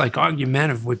almost like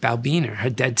argumentative with Balbina, her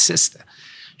dead sister.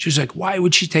 She was like, why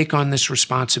would she take on this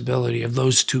responsibility of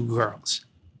those 2 girls?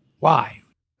 Why?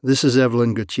 This is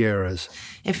Evelyn Gutierrez.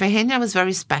 Ephigenia was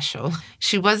very special.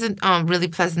 She wasn't really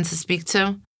pleasant to speak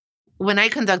to. When I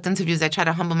conduct interviews, I try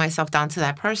to humble myself down to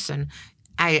that person.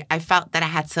 I felt that I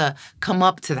had to come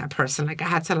up to that person. Like I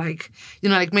had to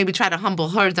maybe try to humble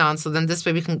her down so then this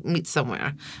way we can meet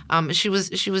somewhere. She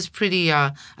was pretty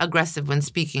aggressive when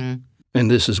speaking.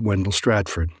 And this is Wendell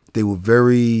Stratford. They were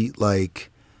very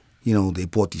they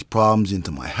brought these problems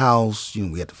into my house.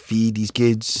 We had to feed these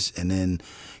kids, and then,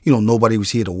 nobody was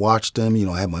here to watch them.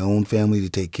 I had my own family to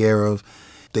take care of.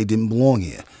 They didn't belong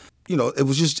here. It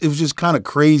was just kind of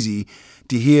crazy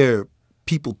to hear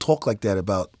people talk like that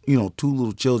about, 2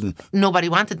 little children. Nobody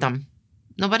wanted them.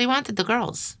 Nobody wanted the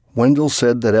girls. Wendell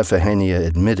said that Ephigenia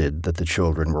admitted that the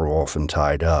children were often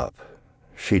tied up.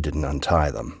 She didn't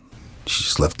untie them. She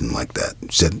just left them like that.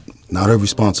 Said, not her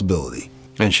responsibility.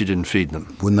 And she didn't feed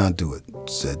them. Would not do it.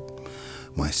 Said,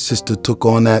 my sister took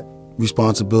on that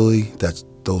responsibility.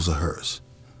 Those are hers.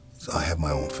 So I have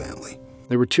my own family.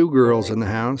 There were 2 girls in the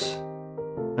house.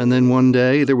 And then one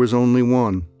day, there was only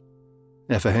one.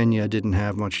 Ephigenia didn't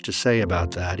have much to say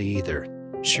about that either.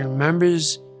 She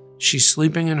remembers she's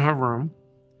sleeping in her room,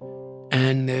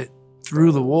 and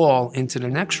through the wall into the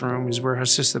next room is where her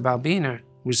sister Balbina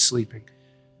was sleeping.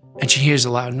 And she hears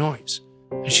a loud noise.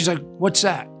 And she's like, what's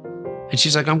that? And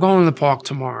she's like, I'm going to the park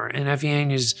tomorrow. And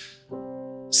Effienia's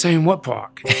saying, what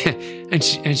park? and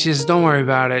she says, don't worry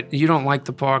about it. You don't like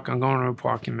the park. I'm going to a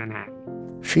park in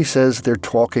Manhattan. She says they're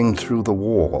talking through the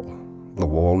wall. The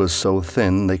wall is so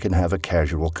thin they can have a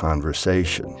casual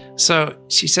conversation. So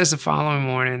she says the following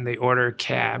morning they order a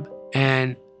cab,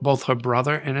 and both her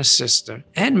brother and her sister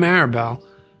and Maribel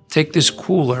take this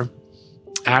cooler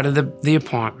out of the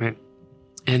apartment,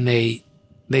 and they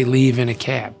leave in a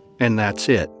cab. And that's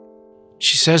it.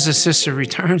 She says the sister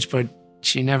returns, but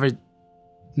she never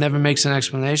makes an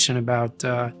explanation about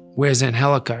where's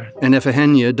Angelica. And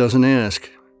Efigenia doesn't ask.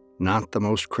 Not the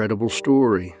most credible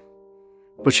story.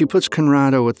 But she puts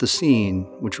Conrado at the scene,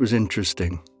 which was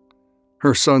interesting.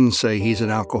 Her sons say he's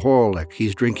an alcoholic.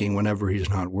 He's drinking whenever he's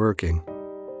not working.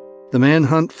 The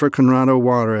manhunt for Conrado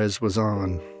Juarez was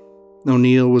on.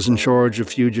 O'Neill was in charge of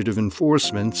fugitive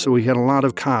enforcement, so he had a lot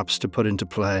of cops to put into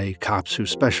play, cops who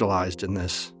specialized in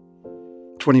this.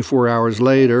 24 hours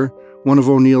later, one of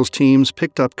O'Neill's teams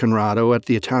picked up Conrado at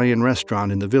the Italian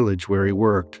restaurant in the village where he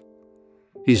worked.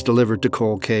 He's delivered to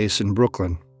Cold Case in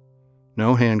Brooklyn.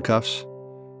 No handcuffs.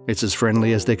 It's as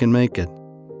friendly as they can make it.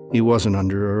 He wasn't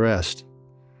under arrest.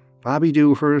 Bobby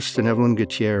Dewhurst and Evelyn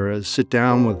Gutierrez sit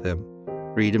down with him,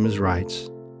 read him his rights.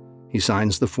 He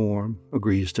signs the form,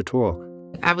 agrees to talk.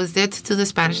 I was there to do the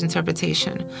Spanish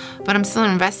interpretation, but I'm still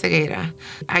an investigator.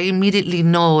 I immediately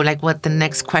know what the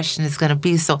next question is going to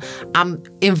be, so I'm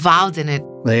involved in it.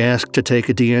 They ask to take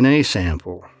a DNA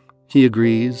sample. He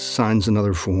agrees, signs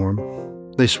another form.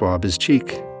 They swab his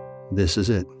cheek. This is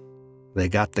it. They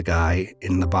got the guy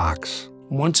in the box.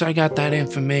 Once I got that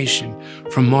information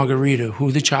from Margarita,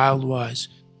 who the child was,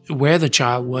 where the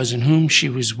child was, and whom she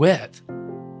was with,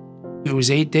 it was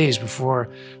 8 days before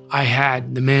I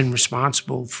had the man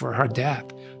responsible for her death.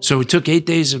 So it took 8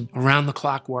 days of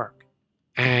around-the-clock work.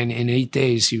 And in 8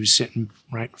 days, he was sitting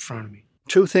right in front of me.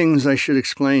 Two things I should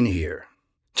explain here.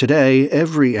 Today,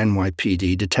 every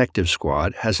NYPD detective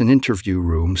squad has an interview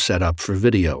room set up for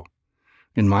video.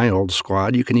 In my old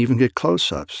squad, you can even get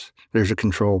close-ups. There's a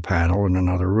control panel in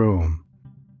another room.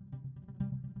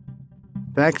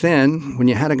 Back then, when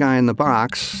you had a guy in the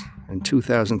box, and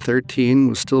 2013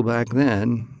 was still back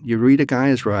then, you read a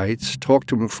guy's rights, talk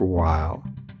to him for a while,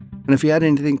 and if you had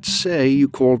anything to say, you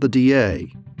called the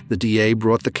DA. The DA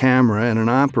brought the camera and an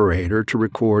operator to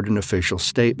record an official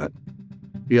statement.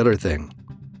 The other thing,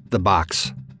 the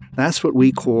box. That's what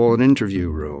we call an interview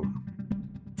room.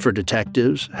 For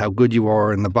detectives, how good you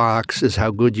are in the box is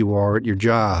how good you are at your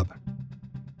job.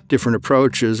 Different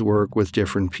approaches work with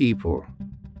different people.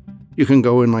 You can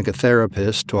go in like a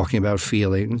therapist talking about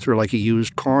feelings, or like a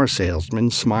used car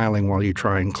salesman smiling while you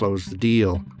try and close the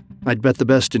deal. I'd bet the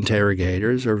best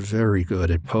interrogators are very good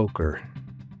at poker.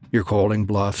 You're calling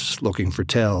bluffs, looking for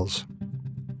tells.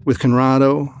 With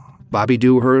Conrado, Bobby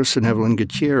Dewhurst and Evelyn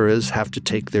Gutierrez have to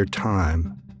take their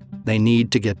time. They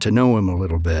need to get to know him a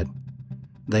little bit.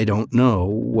 They don't know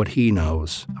what he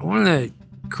knows. I wanted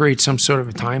to create some sort of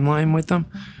a timeline with him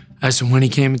as to when he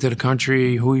came into the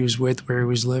country, who he was with, where he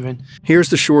was living. Here's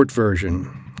the short version.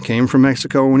 Came from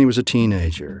Mexico when he was a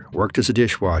teenager. Worked as a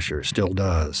dishwasher, still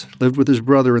does. Lived with his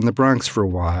brother in the Bronx for a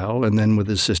while, and then with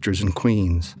his sisters in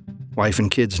Queens. Wife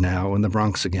and kids now in the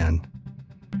Bronx again.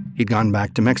 He'd gone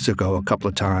back to Mexico a couple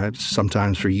of times,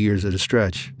 sometimes for years at a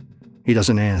stretch. He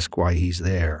doesn't ask why he's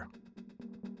there.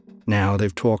 Now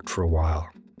they've talked for a while.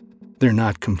 They're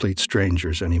not complete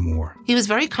strangers anymore. He was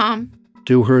very calm.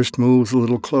 Dewhurst moves a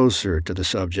little closer to the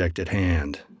subject at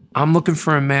hand. I'm looking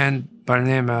for a man by the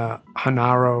name of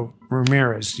Genaro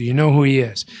Ramirez. Do you know who he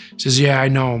is? He says, yeah, I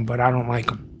know him, but I don't like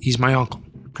him. He's my uncle.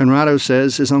 Conrado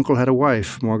says his uncle had a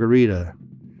wife, Margarita.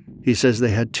 He says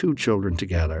they had 2 children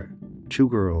together. 2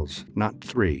 girls, not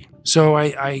 3. So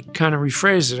I kind of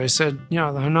rephrased it. I said, the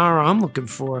Genaro I'm looking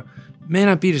for may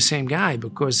not be the same guy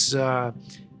because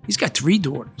he's got 3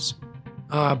 daughters.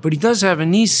 But he does have a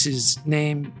niece's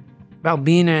name,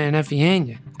 Balbina and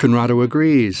Efigenia. Conrado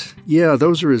agrees. Yeah,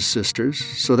 those are his sisters,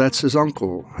 so that's his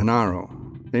uncle, Genaro.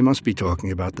 They must be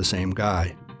talking about the same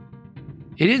guy.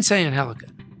 He didn't say Angelica.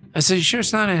 I said, you sure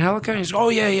it's not Angelica? He said, oh,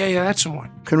 yeah, that's the one.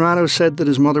 Conrado said that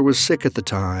his mother was sick at the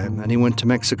time, and he went to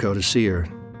Mexico to see her.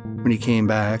 When he came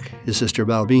back, his sister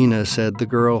Balbina said the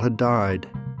girl had died,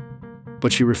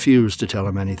 but she refused to tell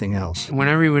him anything else.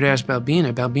 Whenever he would ask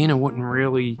Balbina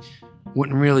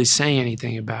wouldn't really say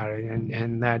anything about it,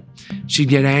 and that she'd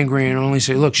get angry and only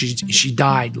say, look, she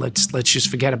died. Let's just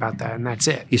forget about that, and that's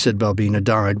it. He said Balbina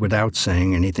died without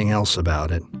saying anything else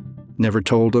about it. Never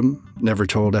told him, never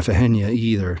told Efigenia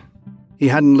either. He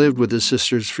hadn't lived with his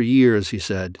sisters for years, he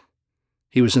said.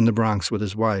 He was in the Bronx with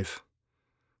his wife.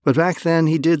 But back then,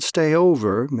 he did stay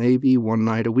over, maybe one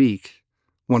night a week.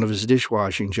 One of his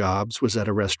dishwashing jobs was at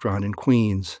a restaurant in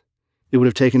Queens. It would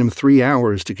have taken him 3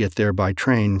 hours to get there by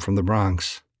train from the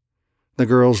Bronx. The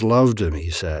girls loved him, he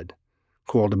said.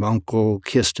 Called him uncle,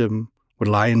 kissed him, would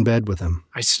lie in bed with him.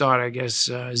 I started, I guess,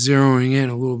 zeroing in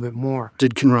a little bit more.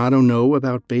 Did Conrado know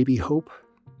about Baby Hope?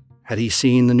 Had he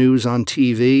seen the news on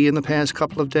TV in the past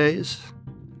couple of days?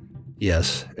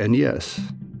 Yes and yes.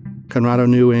 Conrado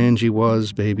knew Angie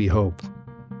was Baby Hope.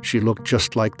 She looked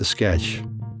just like the sketch.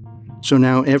 So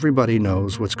now everybody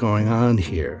knows what's going on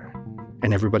here.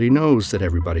 And everybody knows that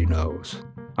everybody knows.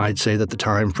 I'd say that the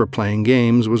time for playing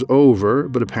games was over,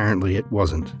 but apparently it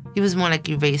wasn't. He was more like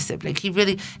evasive. Like he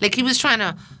was trying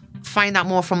to find out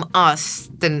more from us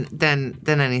than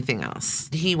anything else.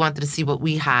 He wanted to see what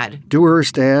we had.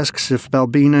 Dewhurst asks if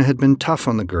Balbina had been tough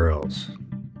on the girls.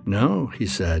 No, he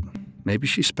said. Maybe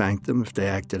she spanked them if they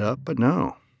acted up, but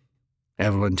no.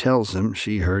 Evelyn tells him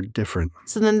she heard different.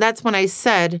 So then that's when I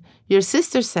said, your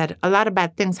sister said a lot of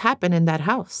bad things happen in that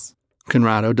house.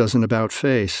 Conrado doesn't about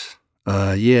face.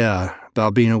 Yeah,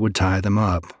 Balbina would tie them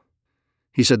up.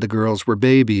 He said the girls were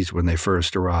babies when they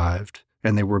first arrived,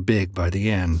 and they were big by the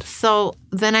end. So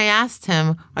then I asked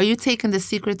him, are you taking the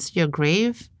secrets to your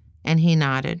grave? And he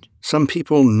nodded. Some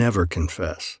people never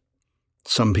confess.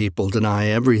 Some people deny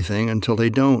everything until they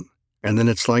don't, and then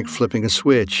it's like flipping a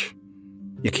switch.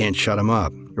 You can't shut them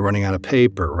up. You're running out of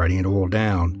paper, writing it all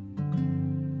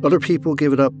down. Other people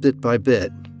give it up bit by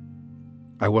bit.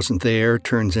 I wasn't there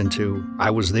turns into,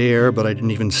 I was there, but I didn't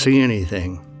even see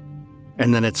anything.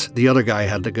 And then it's, the other guy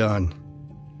had the gun.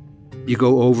 You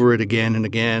go over it again and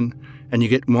again, and you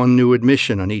get one new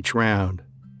admission on each round.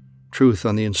 Truth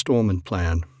on the installment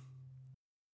plan.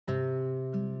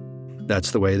 That's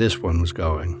the way this one was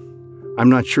going. I'm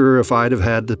not sure if I'd have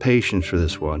had the patience for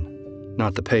this one.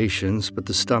 Not the patience, but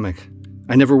the stomach.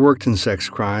 I never worked in sex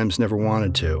crimes, never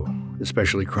wanted to,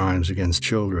 especially crimes against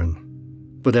children.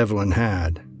 But Evelyn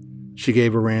had. She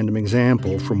gave a random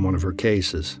example from one of her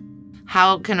cases.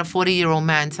 How can a 40-year-old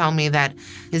man tell me that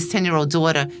his 10-year-old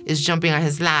daughter is jumping on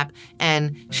his lap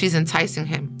and she's enticing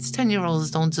him?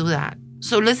 10-year-olds don't do that.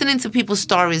 So listening to people's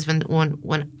stories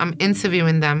when I'm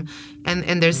interviewing them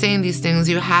and they're saying these things,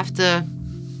 you have to,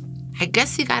 I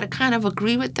guess you got to kind of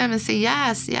agree with them and say,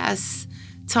 yes,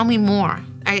 tell me more.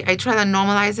 I try to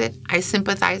normalize it. I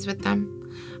sympathize with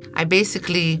them. I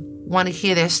basically want to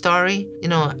hear their story.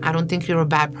 I don't think you're a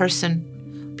bad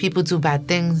person. People do bad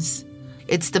things.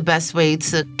 It's the best way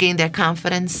to gain their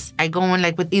confidence. I go in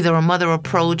with either a mother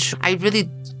approach. I really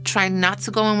try not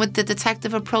to go in with the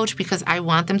detective approach because I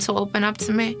want them to open up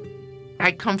to me.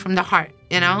 I come from the heart,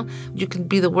 You can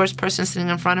be the worst person sitting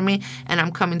in front of me, and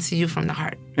I'm coming to you from the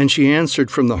heart. And she answered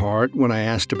from the heart when I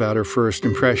asked about her first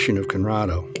impression of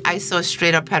Conrado. I saw a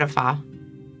straight-up pedophile.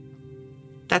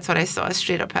 That's what I saw, a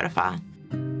straight-up pedophile.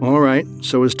 All right,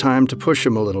 so it's time to push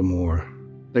him a little more.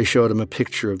 They showed him a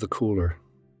picture of the cooler.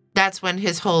 That's when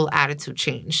his whole attitude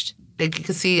changed. You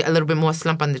could see a little bit more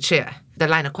slump on the chair. The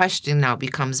line of questioning now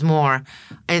becomes more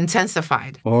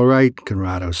intensified. All right,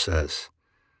 Conrado says.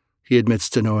 He admits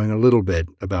to knowing a little bit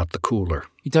about the cooler.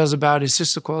 He tells about his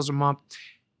sister calls him up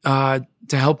to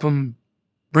help him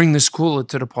bring this cooler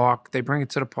to the park. They bring it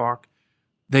to the park.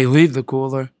 They leave the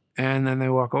cooler, and then they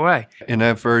walk away. In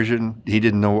that version, he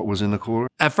didn't know what was in the cooler?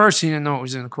 At first, he didn't know what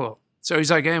was in the cooler. So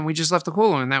he's like, and we just left the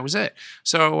cooler, and that was it.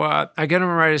 So I get him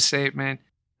to write a statement.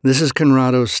 This is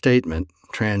Conrado's statement,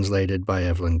 translated by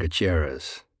Evelyn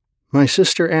Gutierrez. My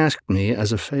sister asked me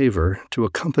as a favor to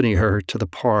accompany her to the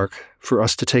park for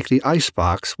us to take the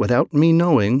icebox without me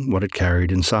knowing what it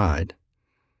carried inside.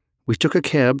 We took a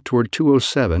cab toward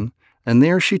 207, and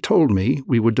there she told me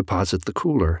we would deposit the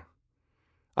cooler.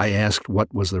 I asked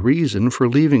what was the reason for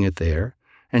leaving it there,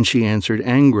 and she answered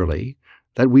angrily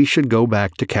that we should go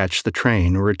back to catch the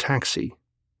train or a taxi.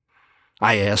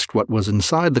 I asked what was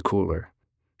inside the cooler.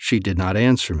 She did not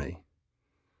answer me.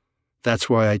 That's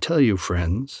why I tell you,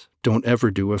 friends, don't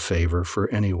ever do a favor for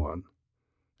anyone.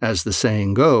 As the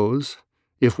saying goes,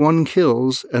 if one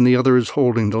kills and the other is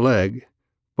holding the leg,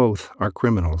 both are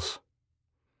criminals.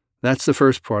 That's the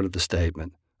first part of the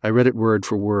statement. I read it word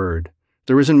for word.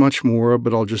 There isn't much more,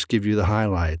 but I'll just give you the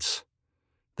highlights.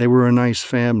 They were a nice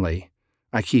family.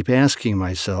 I keep asking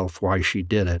myself why she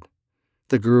did it.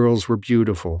 The girls were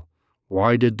beautiful.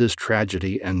 Why did this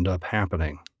tragedy end up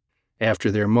happening?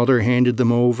 After their mother handed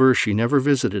them over, she never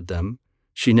visited them.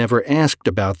 She never asked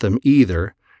about them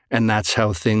either, and that's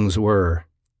how things were.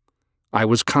 I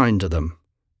was kind to them.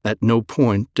 At no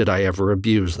point did I ever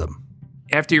abuse them.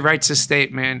 After he writes a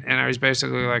statement, and I was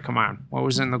basically like, come on, what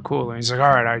was in the cooler? He's like,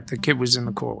 all right, the kid was in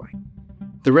the cooler.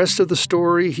 The rest of the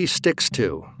story he sticks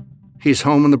to. He's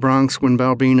home in the Bronx when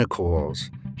Balbina calls.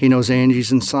 He knows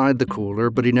Angie's inside the cooler,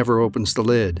 but he never opens the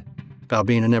lid.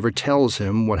 Balbina never tells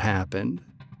him what happened,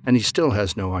 and he still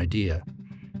has no idea.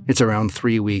 It's around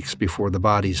 3 weeks before the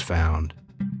body's found.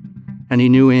 And he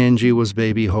knew Angie was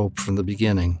baby Hope from the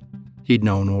beginning. He'd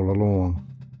known all along.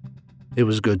 It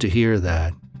was good to hear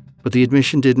that, but the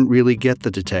admission didn't really get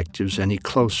the detectives any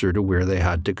closer to where they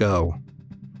had to go.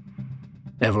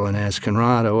 Evelyn asked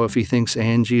Conrado if he thinks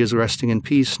Angie is resting in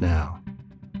peace now.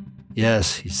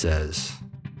 Yes, he says.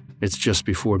 It's just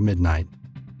before midnight.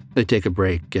 They take a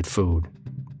break, get food.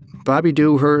 Bobby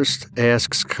Dewhurst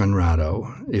asks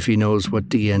Conrado if he knows what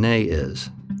DNA is.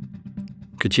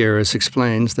 Gutierrez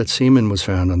explains that semen was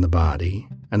found on the body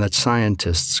and that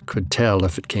scientists could tell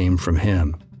if it came from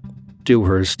him.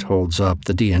 Dewhurst holds up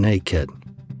the DNA kit.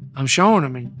 I'm showing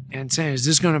him and saying, is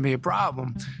this going to be a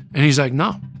problem? And he's like,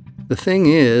 no. The thing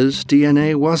is,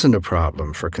 DNA wasn't a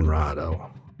problem for Conrado.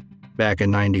 Back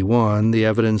in '91, the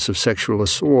evidence of sexual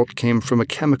assault came from a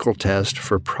chemical test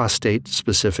for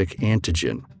prostate-specific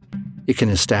antigen. It can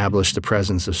establish the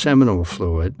presence of seminal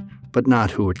fluid, but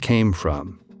not who it came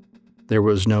from. There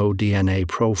was no DNA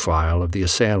profile of the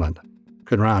assailant.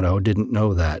 Conrado didn't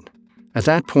know that. At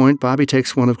that point, Bobby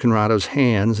takes one of Conrado's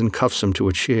hands and cuffs him to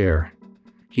a chair.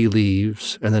 He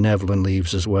leaves, and then Evelyn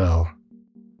leaves as well.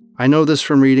 I know this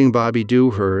from reading Bobby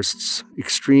Dewhurst's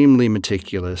extremely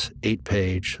meticulous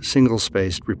 8-page,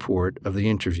 single-spaced report of the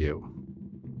interview.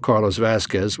 Carlos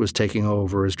Vasquez was taking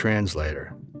over as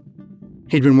translator.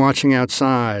 He'd been watching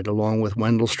outside along with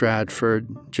Wendell Stratford,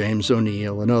 James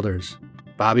O'Neill, and others.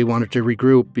 Bobby wanted to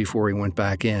regroup before he went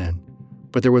back in,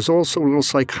 but there was also a little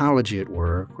psychology at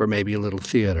work, or maybe a little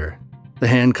theater. The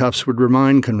handcuffs would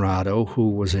remind Conrado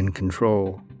who was in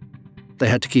control. They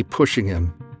had to keep pushing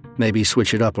him, maybe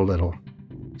switch it up a little.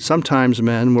 Sometimes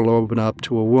men will open up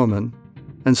to a woman,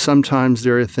 and sometimes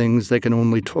there are things they can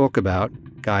only talk about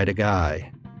guy to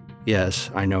guy.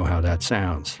 Yes, I know how that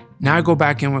sounds. Now I go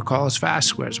back in with Carlos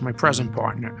Vasquez, my present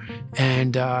partner,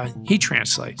 and he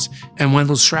translates. And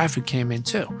Wendell Stratford came in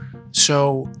too.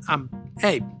 So,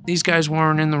 hey, these guys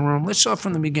weren't in the room. Let's start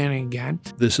from the beginning again.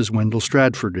 This is Wendell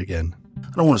Stratford again.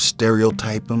 I don't want to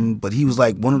stereotype him, but he was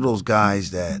like one of those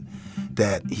guys that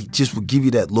he just would give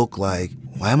you that look like,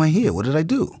 why am I here? What did I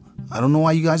do? I don't know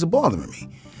why you guys are bothering me.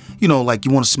 You know, like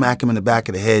you want to smack him in the back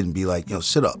of the head and be like,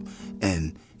 sit up.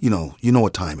 And, you know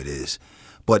what time it is.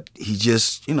 But he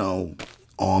just,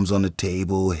 arms on the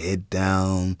table, head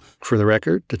down. For the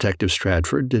record, Detective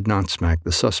Stratford did not smack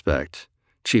the suspect.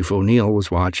 Chief O'Neill was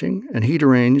watching, and he'd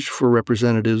arranged for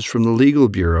representatives from the legal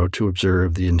bureau to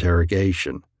observe the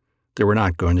interrogation. There were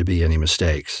not going to be any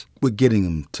mistakes. We're getting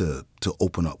him to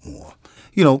open up more.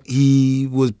 He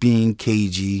was being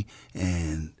cagey,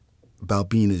 and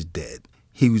Balbina's dead.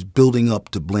 He was building up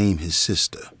to blame his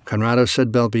sister. Conrado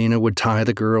said Balbina would tie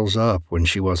the girls up when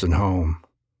she wasn't home,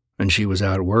 and she was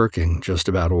out working just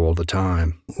about all the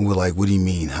time. We're like, what do you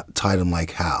mean? Tie them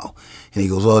like how? And he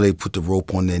goes, they put the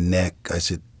rope on their neck. I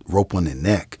said, rope on their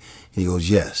neck? And he goes,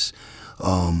 yes.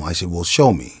 I said, well,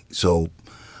 show me. So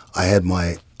I had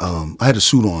I had a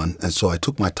suit on, and so I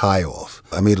took my tie off.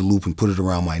 I made a loop and put it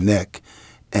around my neck,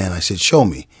 and I said, show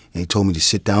me. And he told me to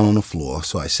sit down on the floor,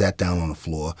 so I sat down on the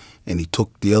floor, and he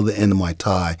took the other end of my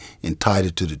tie and tied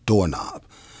it to the doorknob.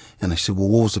 And I said, well,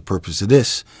 what was the purpose of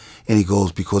this? And he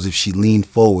goes, because if she leaned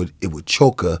forward, it would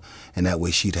choke her, and that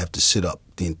way she'd have to sit up.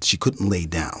 Then she couldn't lay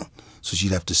down, so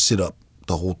she'd have to sit up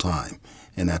the whole time,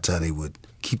 and that's how they would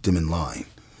keep them in line.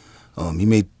 He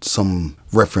made some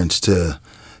reference to,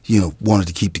 wanted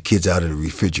to keep the kids out of the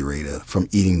refrigerator from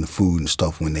eating the food and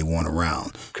stuff when they weren't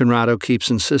around. Conrado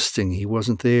keeps insisting he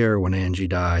wasn't there when Angie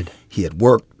died. He had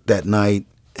worked that night,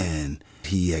 and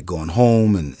he had gone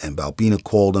home, and Balbina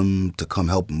called him to come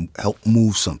help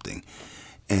move something.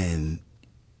 And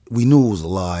we knew it was a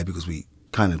lie because we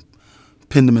kind of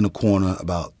pinned him in a corner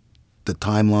about the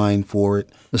timeline for it.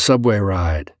 The subway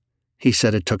ride. He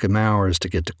said it took him hours to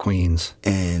get to Queens.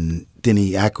 And then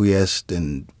he acquiesced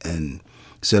and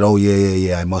said, oh,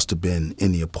 yeah, I must have been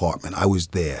in the apartment. I was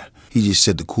there. He just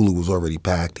said the cooler was already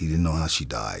packed. He didn't know how she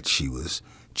died. She was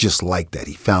just like that.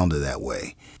 He found her that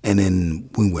way. And then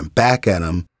we went back at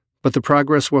him. But the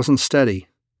progress wasn't steady.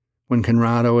 When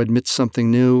Conrado admits something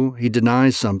new, he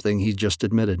denies something he just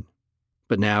admitted.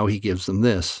 But now he gives them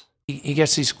this. He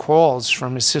gets these calls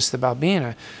from his sister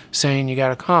Balbina saying, you got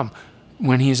to come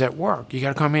when he's at work. You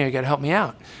got to come here. You got to help me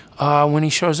out. When he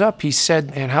shows up, he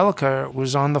said Angelica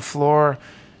was on the floor,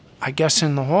 I guess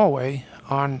in the hallway,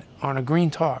 on a green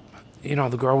tarp. The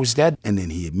girl was dead. And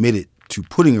then he admitted to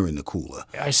putting her in the cooler.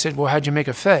 I said, well, how'd you make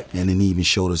her fit? And then he even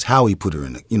showed us how he put her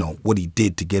in the, what he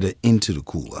did to get her into the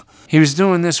cooler. He was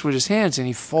doing this with his hands, and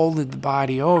he folded the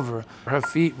body over. Her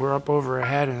feet were up over her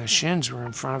head, and the shins were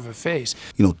in front of her face.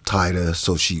 Tied her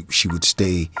so she would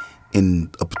stay in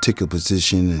a particular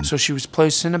position. And so she was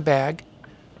placed in a bag,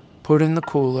 put in the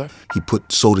cooler. He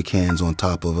put soda cans on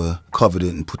top of her, covered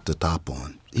it, and put the top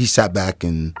on. He sat back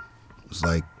and was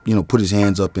like, put his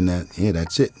hands up in that,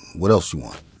 that's it. What else you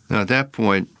want? Now, at that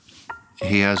point,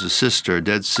 he has a sister, a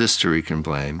dead sister he can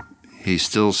blame. He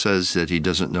still says that he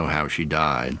doesn't know how she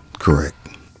died. Correct.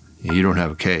 You don't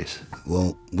have a case.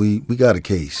 Well, we got a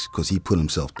case because he put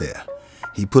himself there.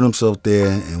 He put himself there,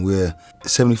 and we're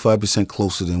 75%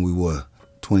 closer than we were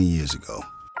 20 years ago.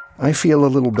 I feel a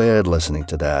little bad listening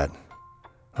to that.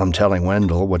 I'm telling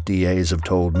Wendell what DAs have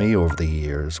told me over the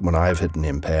years when I've hit an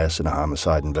impasse in a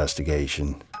homicide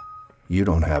investigation. You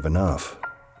don't have enough.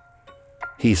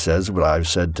 He says what I've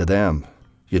said to them.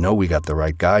 We got the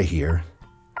right guy here.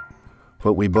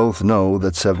 But we both know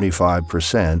that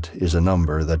 75% is a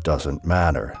number that doesn't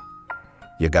matter.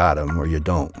 You got him or you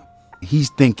don't.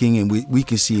 He's thinking, and we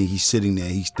can see he's sitting there,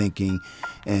 he's thinking,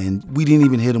 and we didn't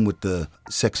even hit him with the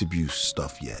sex abuse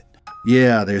stuff yet.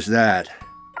 Yeah, there's that.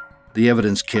 The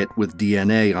evidence kit with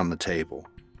DNA on the table.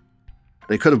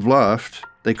 They could have bluffed.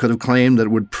 They could have claimed that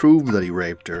it would prove that he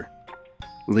raped her.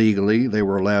 Legally, they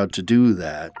were allowed to do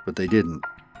that, but they didn't.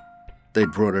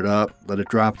 They'd brought it up, let it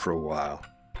drop for a while.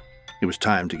 It was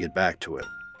time to get back to it.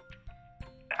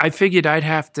 I figured I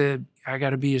got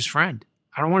to be his friend.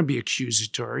 I don't want to be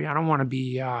accusatory. I don't want to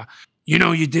be,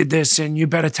 you did this and you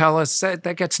better tell us.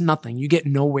 That gets nothing. You get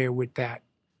nowhere with that.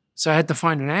 So I had to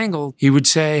find an angle. He would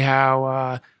say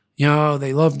how,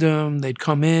 they loved him. They'd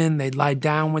come in, they'd lie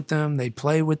down with them, they'd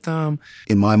play with them.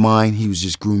 In my mind, he was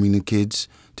just grooming the kids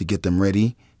to get them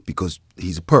ready because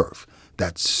he's a perv.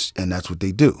 That's what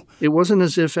they do. It wasn't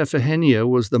as if Ephigenia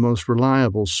was the most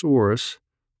reliable source,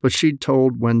 but she'd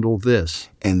told Wendell this.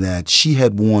 And that she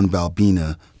had warned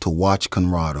Balbina to watch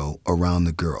Conrado around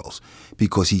the girls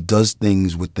because he does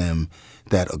things with them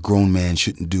that a grown man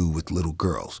shouldn't do with little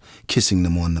girls, kissing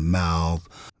them on the mouth.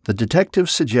 The detective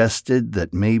suggested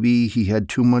that maybe he had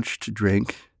too much to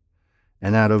drink,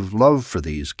 and out of love for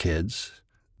these kids,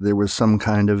 there was some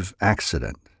kind of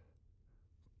accident.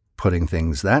 Putting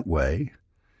things that way,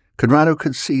 Conrado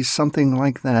could see something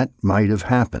like that might have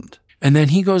happened. And then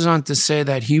he goes on to say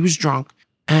that he was drunk,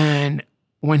 and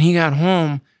when he got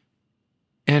home,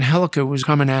 Angelica was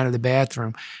coming out of the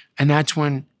bathroom, and that's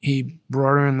when he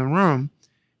brought her in the room,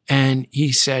 and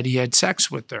he said he had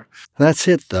sex with her. That's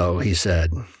it, though, he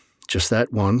said. Just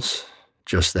that once,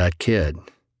 just that kid.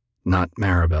 Not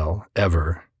Maribel,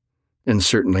 ever, and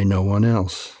certainly no one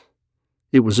else.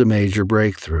 It was a major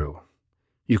breakthrough.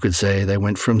 You could say they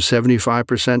went from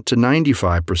 75% to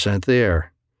 95%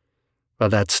 there.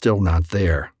 But that's still not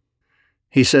there.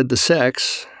 He said the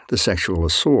sex, the sexual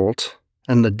assault,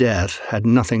 and the death had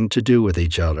nothing to do with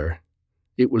each other.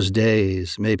 It was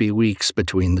days, maybe weeks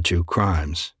between the two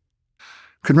crimes.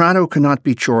 Conrado could not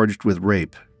be charged with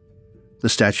rape. The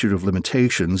statute of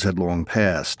limitations had long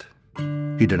passed.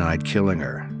 He denied killing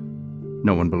her.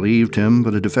 No one believed him,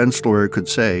 but a defense lawyer could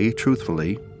say,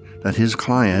 truthfully, that his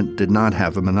client did not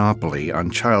have a monopoly on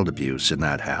child abuse in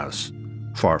that house.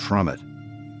 Far from it.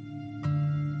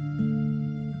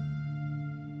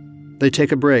 They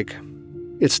take a break.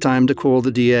 It's time to call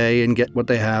the DA and get what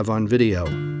they have on video.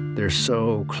 They're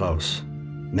so close.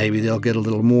 Maybe they'll get a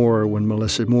little more when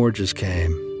Melissa Morges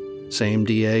came. Same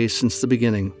DA since the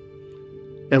beginning.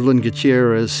 Evelyn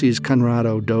Gutierrez sees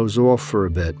Conrado doze off for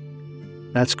a bit.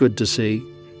 That's good to see.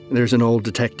 There's an old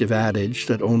detective adage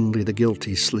that only the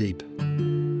guilty sleep.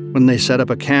 When they set up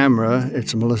a camera,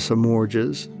 it's Melissa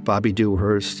Morges, Bobby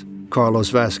Dewhurst, Carlos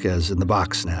Vasquez in the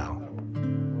box now.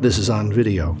 This is on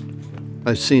video.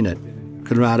 I've seen it.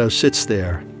 Conrado sits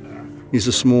there. He's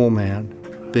a small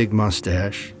man, big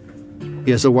mustache.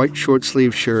 He has a white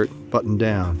short-sleeved shirt buttoned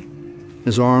down.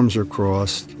 His arms are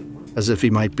crossed, as if he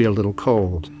might be a little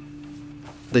cold.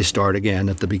 They start again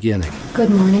at the beginning. Good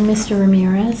morning, Mr.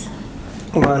 Ramirez.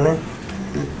 Good morning.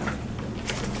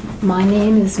 My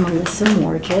name is Melissa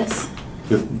Morges.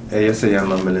 Ella se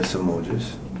llama Melissa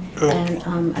Morges. And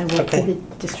I work for the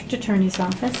district attorney's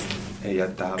office.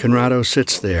 Conrado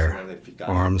sits there,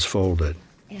 arms folded.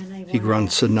 He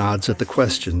grunts and nods at the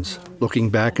questions, looking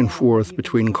back and forth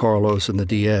between Carlos and the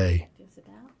DA.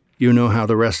 You know how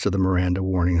the rest of the Miranda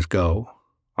warnings go.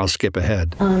 I'll skip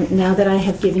ahead. Now that I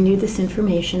have given you this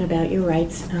information about your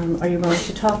rights, are you willing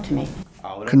to talk to me?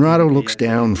 Conrado looks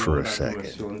down for a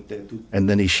second, and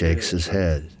then he shakes his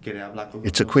head.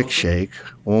 It's a quick shake,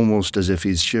 almost as if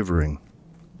he's shivering.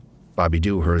 Bobby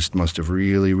Dewhurst must have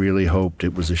really, really hoped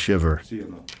it was a shiver,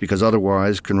 because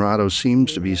otherwise Conrado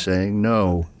seems to be saying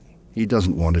no, he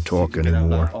doesn't want to talk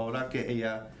anymore.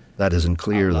 That isn't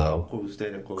clear, though.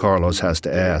 Carlos has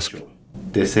to ask.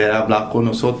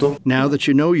 Now that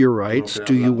you know your rights,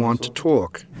 do you want to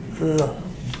talk?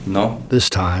 No. This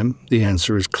time, the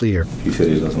answer is clear. He said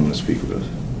he doesn't want to speak with us.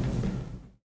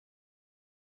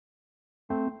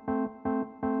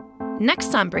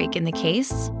 Next on Break in the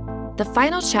Case, the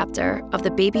final chapter of the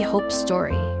Baby Hope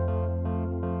story.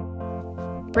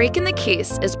 Break in the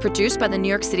Case is produced by the New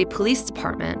York City Police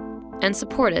Department and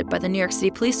supported by the New York City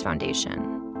Police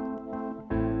Foundation.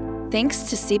 Thanks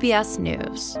to CBS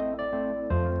News.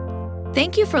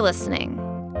 Thank you for listening.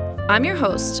 I'm your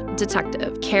host,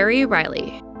 Detective Carrie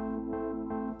Riley.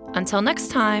 Until next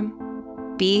time,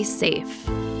 be safe.